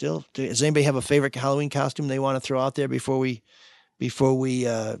does anybody have a favorite Halloween costume they want to throw out there before we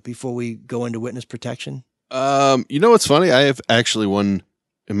go into witness protection? You know what's funny? I have actually won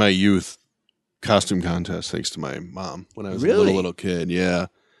in my youth costume contest thanks to my mom when I was a little kid. Yeah.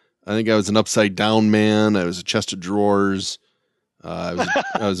 I think I was an upside down man. I was a chest of drawers. I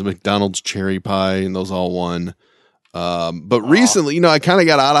was a McDonald's cherry pie, and those all won. But recently, I kind of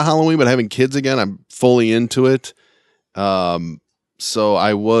got out of Halloween, but having kids again, I'm fully into it. So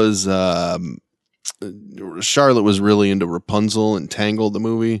I was, Charlotte was really into Rapunzel and Tangled, the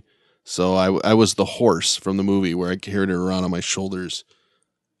movie. So I was the horse from the movie where I carried her around on my shoulders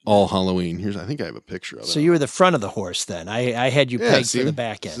all Halloween. I think I have a picture of it. So you were the front of the horse then. I had you pegged for the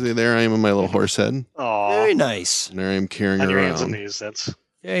back end. See, there I am on my little horse head. Oh, very nice. And there I am carrying her on your around. hands and knees. That's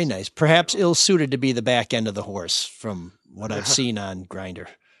very nice. Perhaps ill-suited to be the back end of the horse from what I've seen on Grindr.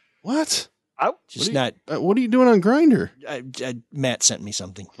 What? What are you doing on Grindr? Matt sent me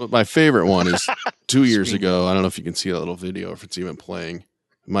something. Well, my favorite one is 2 years ago. I don't know if you can see that little video, if it's even playing.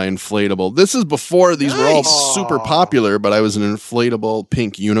 My inflatable. This is before these were all super popular, but I was an inflatable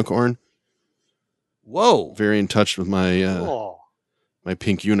pink unicorn. Whoa! Very in touch with my my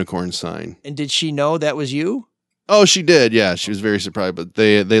pink unicorn sign. And did she know that was you? Oh, she did. Yeah, she was very surprised, but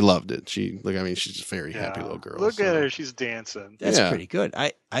they loved it. She's a very happy little girl. Look at her, she's dancing. That's pretty good.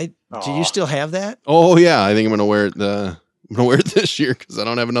 Do you still have that? Oh yeah, I think I'm gonna wear it. I'm gonna wear it this year because I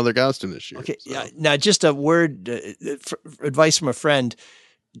don't have another costume this year. Okay. So. Now, just a word advice from a friend.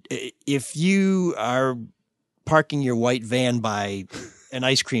 If you are parking your white van by an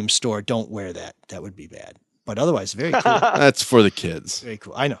ice cream store, don't wear that. That would be bad. But otherwise, very cool. That's for the kids. Very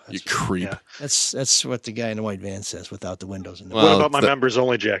cool. I know. You creep. Yeah. That's what the guy in the white van says without the windows in the What about my members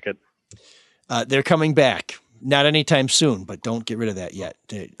only jacket? They're coming back. Not anytime soon, but don't get rid of that yet.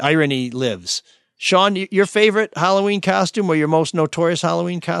 The irony lives. Sean, your favorite Halloween costume or your most notorious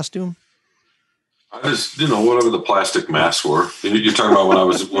Halloween costume? I just, whatever the plastic masks were. You're talking about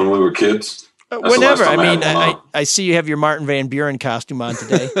when we were kids? Whenever. I see you have your Martin Van Buren costume on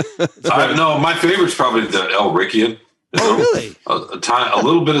today. No, my favorite's probably the Elrickian. Oh, really? A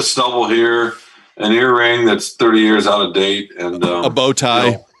little bit of stubble here, an earring that's 30 years out of date, and a bow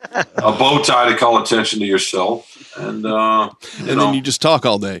tie. A bow tie to call attention to yourself. And then you just talk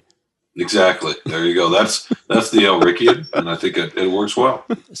all day. Exactly. There you go. That's the Elrickian, and I think it works well.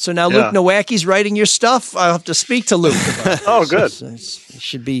 So now Luke Nowacki's writing your stuff. I'll have to speak to Luke about Oh, good. It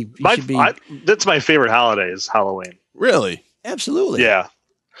should be. That's my favorite holiday is Halloween. Really? Absolutely. Yeah.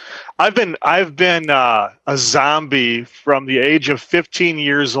 I've been a zombie from the age of 15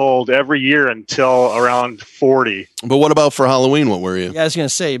 years old every year until around 40. But what about for Halloween? What were you? Yeah, I was going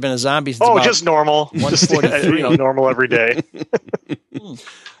to say you've been a zombie since about just normal. Just, normal every day.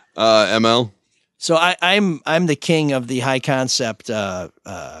 ML. So I'm the king of the high concept.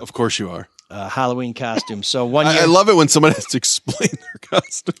 Of course you are. Halloween costume. So one year, I love it when someone has to explain their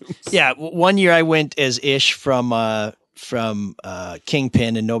costumes. Yeah, one year I went as Ish from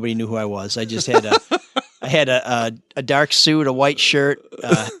Kingpin, and nobody knew who I was. I just had a dark suit, a white shirt,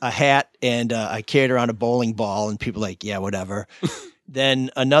 a hat, and I carried around a bowling ball, and people were like, yeah, whatever.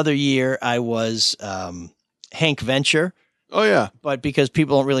 Then another year I was Hank Venture. Oh, yeah. But because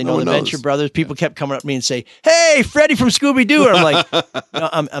people don't really know the Venture brothers, people kept coming up to me and say, hey, Freddie from Scooby-Doo. And I'm like, no,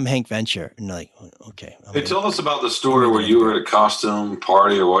 I'm Hank Venture. And they're like, okay. Hey, tell us about the story where you were at a costume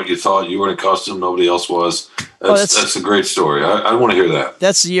party or what you thought you were in a costume, nobody else was. That's a great story. I want to hear that.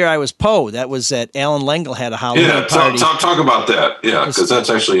 That's the year I was Poe. That was that Alan Lengel had a Halloween party. Talk about that. Yeah, because that's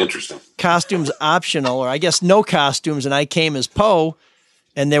actually interesting. Costumes optional, or I guess no costumes, and I came as Poe.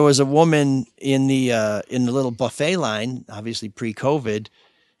 And there was a woman in the little buffet line, obviously pre-COVID,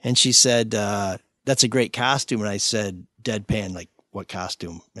 and she said, "That's a great costume." And I said, deadpan, like, "What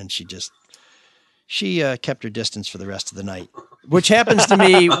costume?" And she kept her distance for the rest of the night, which happens to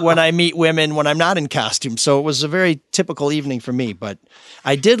me when I meet women when I'm not in costume. So it was a very typical evening for me. But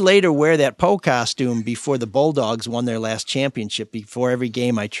I did later wear that Poe costume before the Bulldogs won their last championship. Before every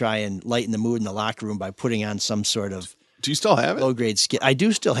game, I try and lighten the mood in the locker room by putting on some sort of. Do you still have it? Low grade skin. I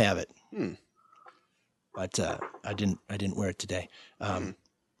do still have it, but I didn't wear it today. And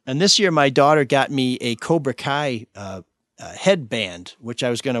this year, my daughter got me a Cobra Kai headband, which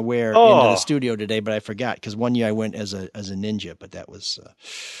I was going to wear into the studio today, but I forgot because one year I went as a ninja, but that was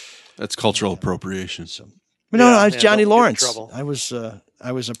that's cultural appropriation. So, no, it's Johnny Lawrence. I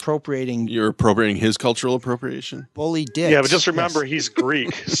was appropriating. You're appropriating his cultural appropriation. Bully Dick. Yeah, but just remember he's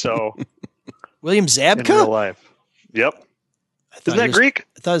Greek, so William Zabka in real life. Yep. Isn't that Greek?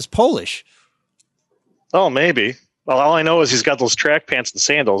 I thought it was Polish. Oh, maybe. Well, all I know is he's got those track pants and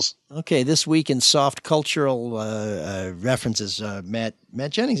sandals. Okay, this week in soft cultural references, Matt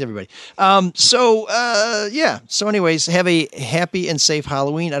Jennings, everybody. So anyways, have a happy and safe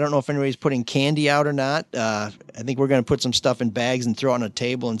Halloween. I don't know if anybody's putting candy out or not. I think we're going to put some stuff in bags and throw it on a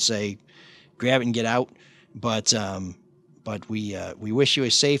table and say, grab it and get out. But we wish you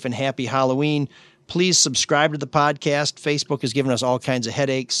a safe and happy Halloween. Please subscribe to the podcast. Facebook has given us all kinds of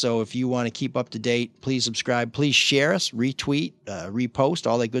headaches, so if you want to keep up to date, please subscribe. Please share us, retweet, repost,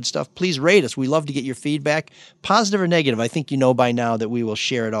 all that good stuff. Please rate us. We love to get your feedback, positive or negative. I think you know by now that we will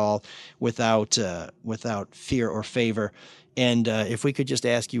share it all without fear or favor. And if we could just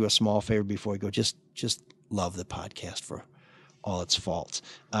ask you a small favor before we go, just love the podcast for all its faults.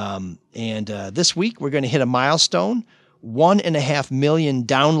 And this week we're going to hit a milestone. 1.5 million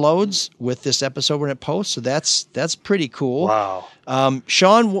downloads with this episode when it posts, so that's pretty cool. Wow.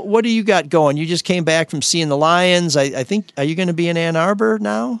 Sean, what do you got going? You just came back from seeing the Lions. I think, are you going to be in Ann Arbor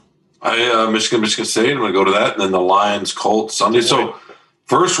now? Michigan State. I'm going to go to that, and then the Lions Colts Sunday. So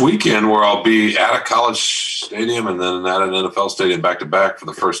first weekend where I'll be at a college stadium and then at an NFL stadium back to back for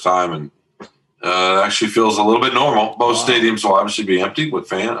the first time, and it actually feels a little bit normal. Most stadiums will obviously be empty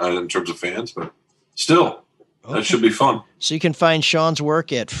with in terms of fans, but still. Okay. That should be fun. So you can find Sean's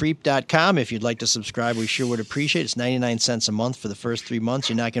work at freep.com. If you'd like to subscribe, we sure would appreciate it. It's 99 cents a month for the first 3 months.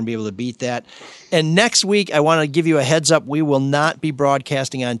 You're not going to be able to beat that. And next week, I want to give you a heads up. We will not be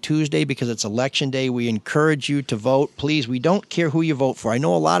broadcasting on Tuesday because it's Election Day. We encourage you to vote. Please, we don't care who you vote for. I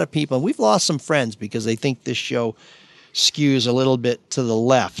know a lot of people, and we've lost some friends because they think this show skews a little bit to the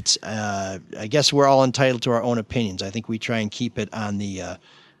left. I guess we're all entitled to our own opinions. I think we try and keep it on the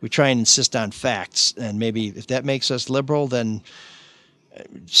we try and insist on facts, and maybe if that makes us liberal, then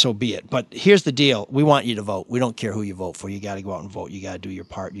so be it. But here's the deal. We want you to vote. We don't care who you vote for. You got to go out and vote. You got to do your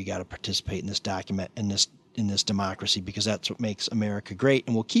part. You got to participate in this document, in this democracy, because that's what makes America great,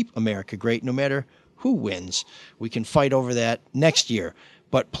 and will keep America great no matter who wins. We can fight over that next year.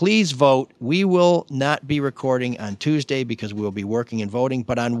 But please vote. We will not be recording on Tuesday because we will be working and voting.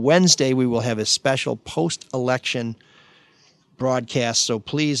 But on Wednesday, we will have a special post-election broadcast. So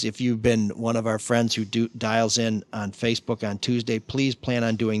please, if you've been one of our friends who dials in on Facebook on Tuesday, please plan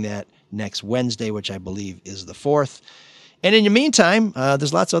on doing that next Wednesday, which I believe is the 4th. And in the meantime,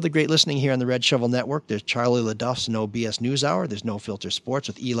 there's lots of other great listening here on the Red Shovel Network. There's Charlie LaDuff's No BS News Hour. There's No Filter Sports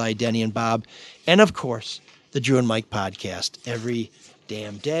with Eli, Denny, and Bob. And, of course, the Drew and Mike podcast every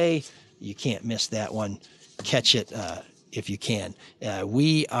damn day. You can't miss that one. Catch it if you can.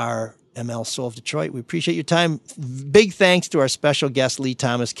 We are ML Soul of Detroit. We appreciate your time. Big thanks to our special guest, Lee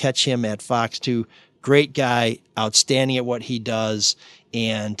Thomas. Catch him at Fox 2. Great guy, outstanding at what he does.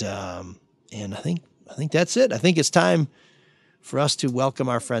 And I think that's it. I think it's time for us to welcome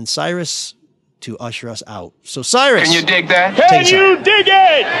our friend Cyrus to usher us out. So, Cyrus. Can you dig that? Can you dig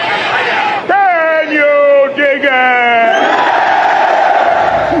it? Can you dig it?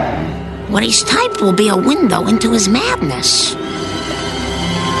 What he's typed will be a window into his madness.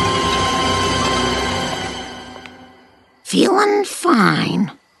 Feeling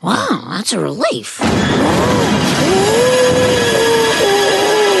fine. Wow, that's a relief.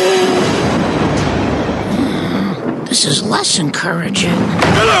 This is less encouraging.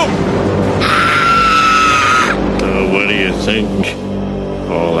 Hello! What do you think?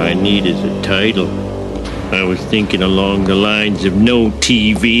 All I need is a title. I was thinking along the lines of no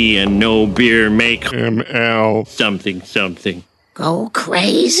TV and no beer make ML something something. Go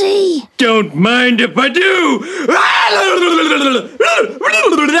crazy? Don't mind if I do!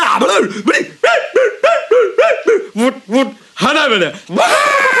 What?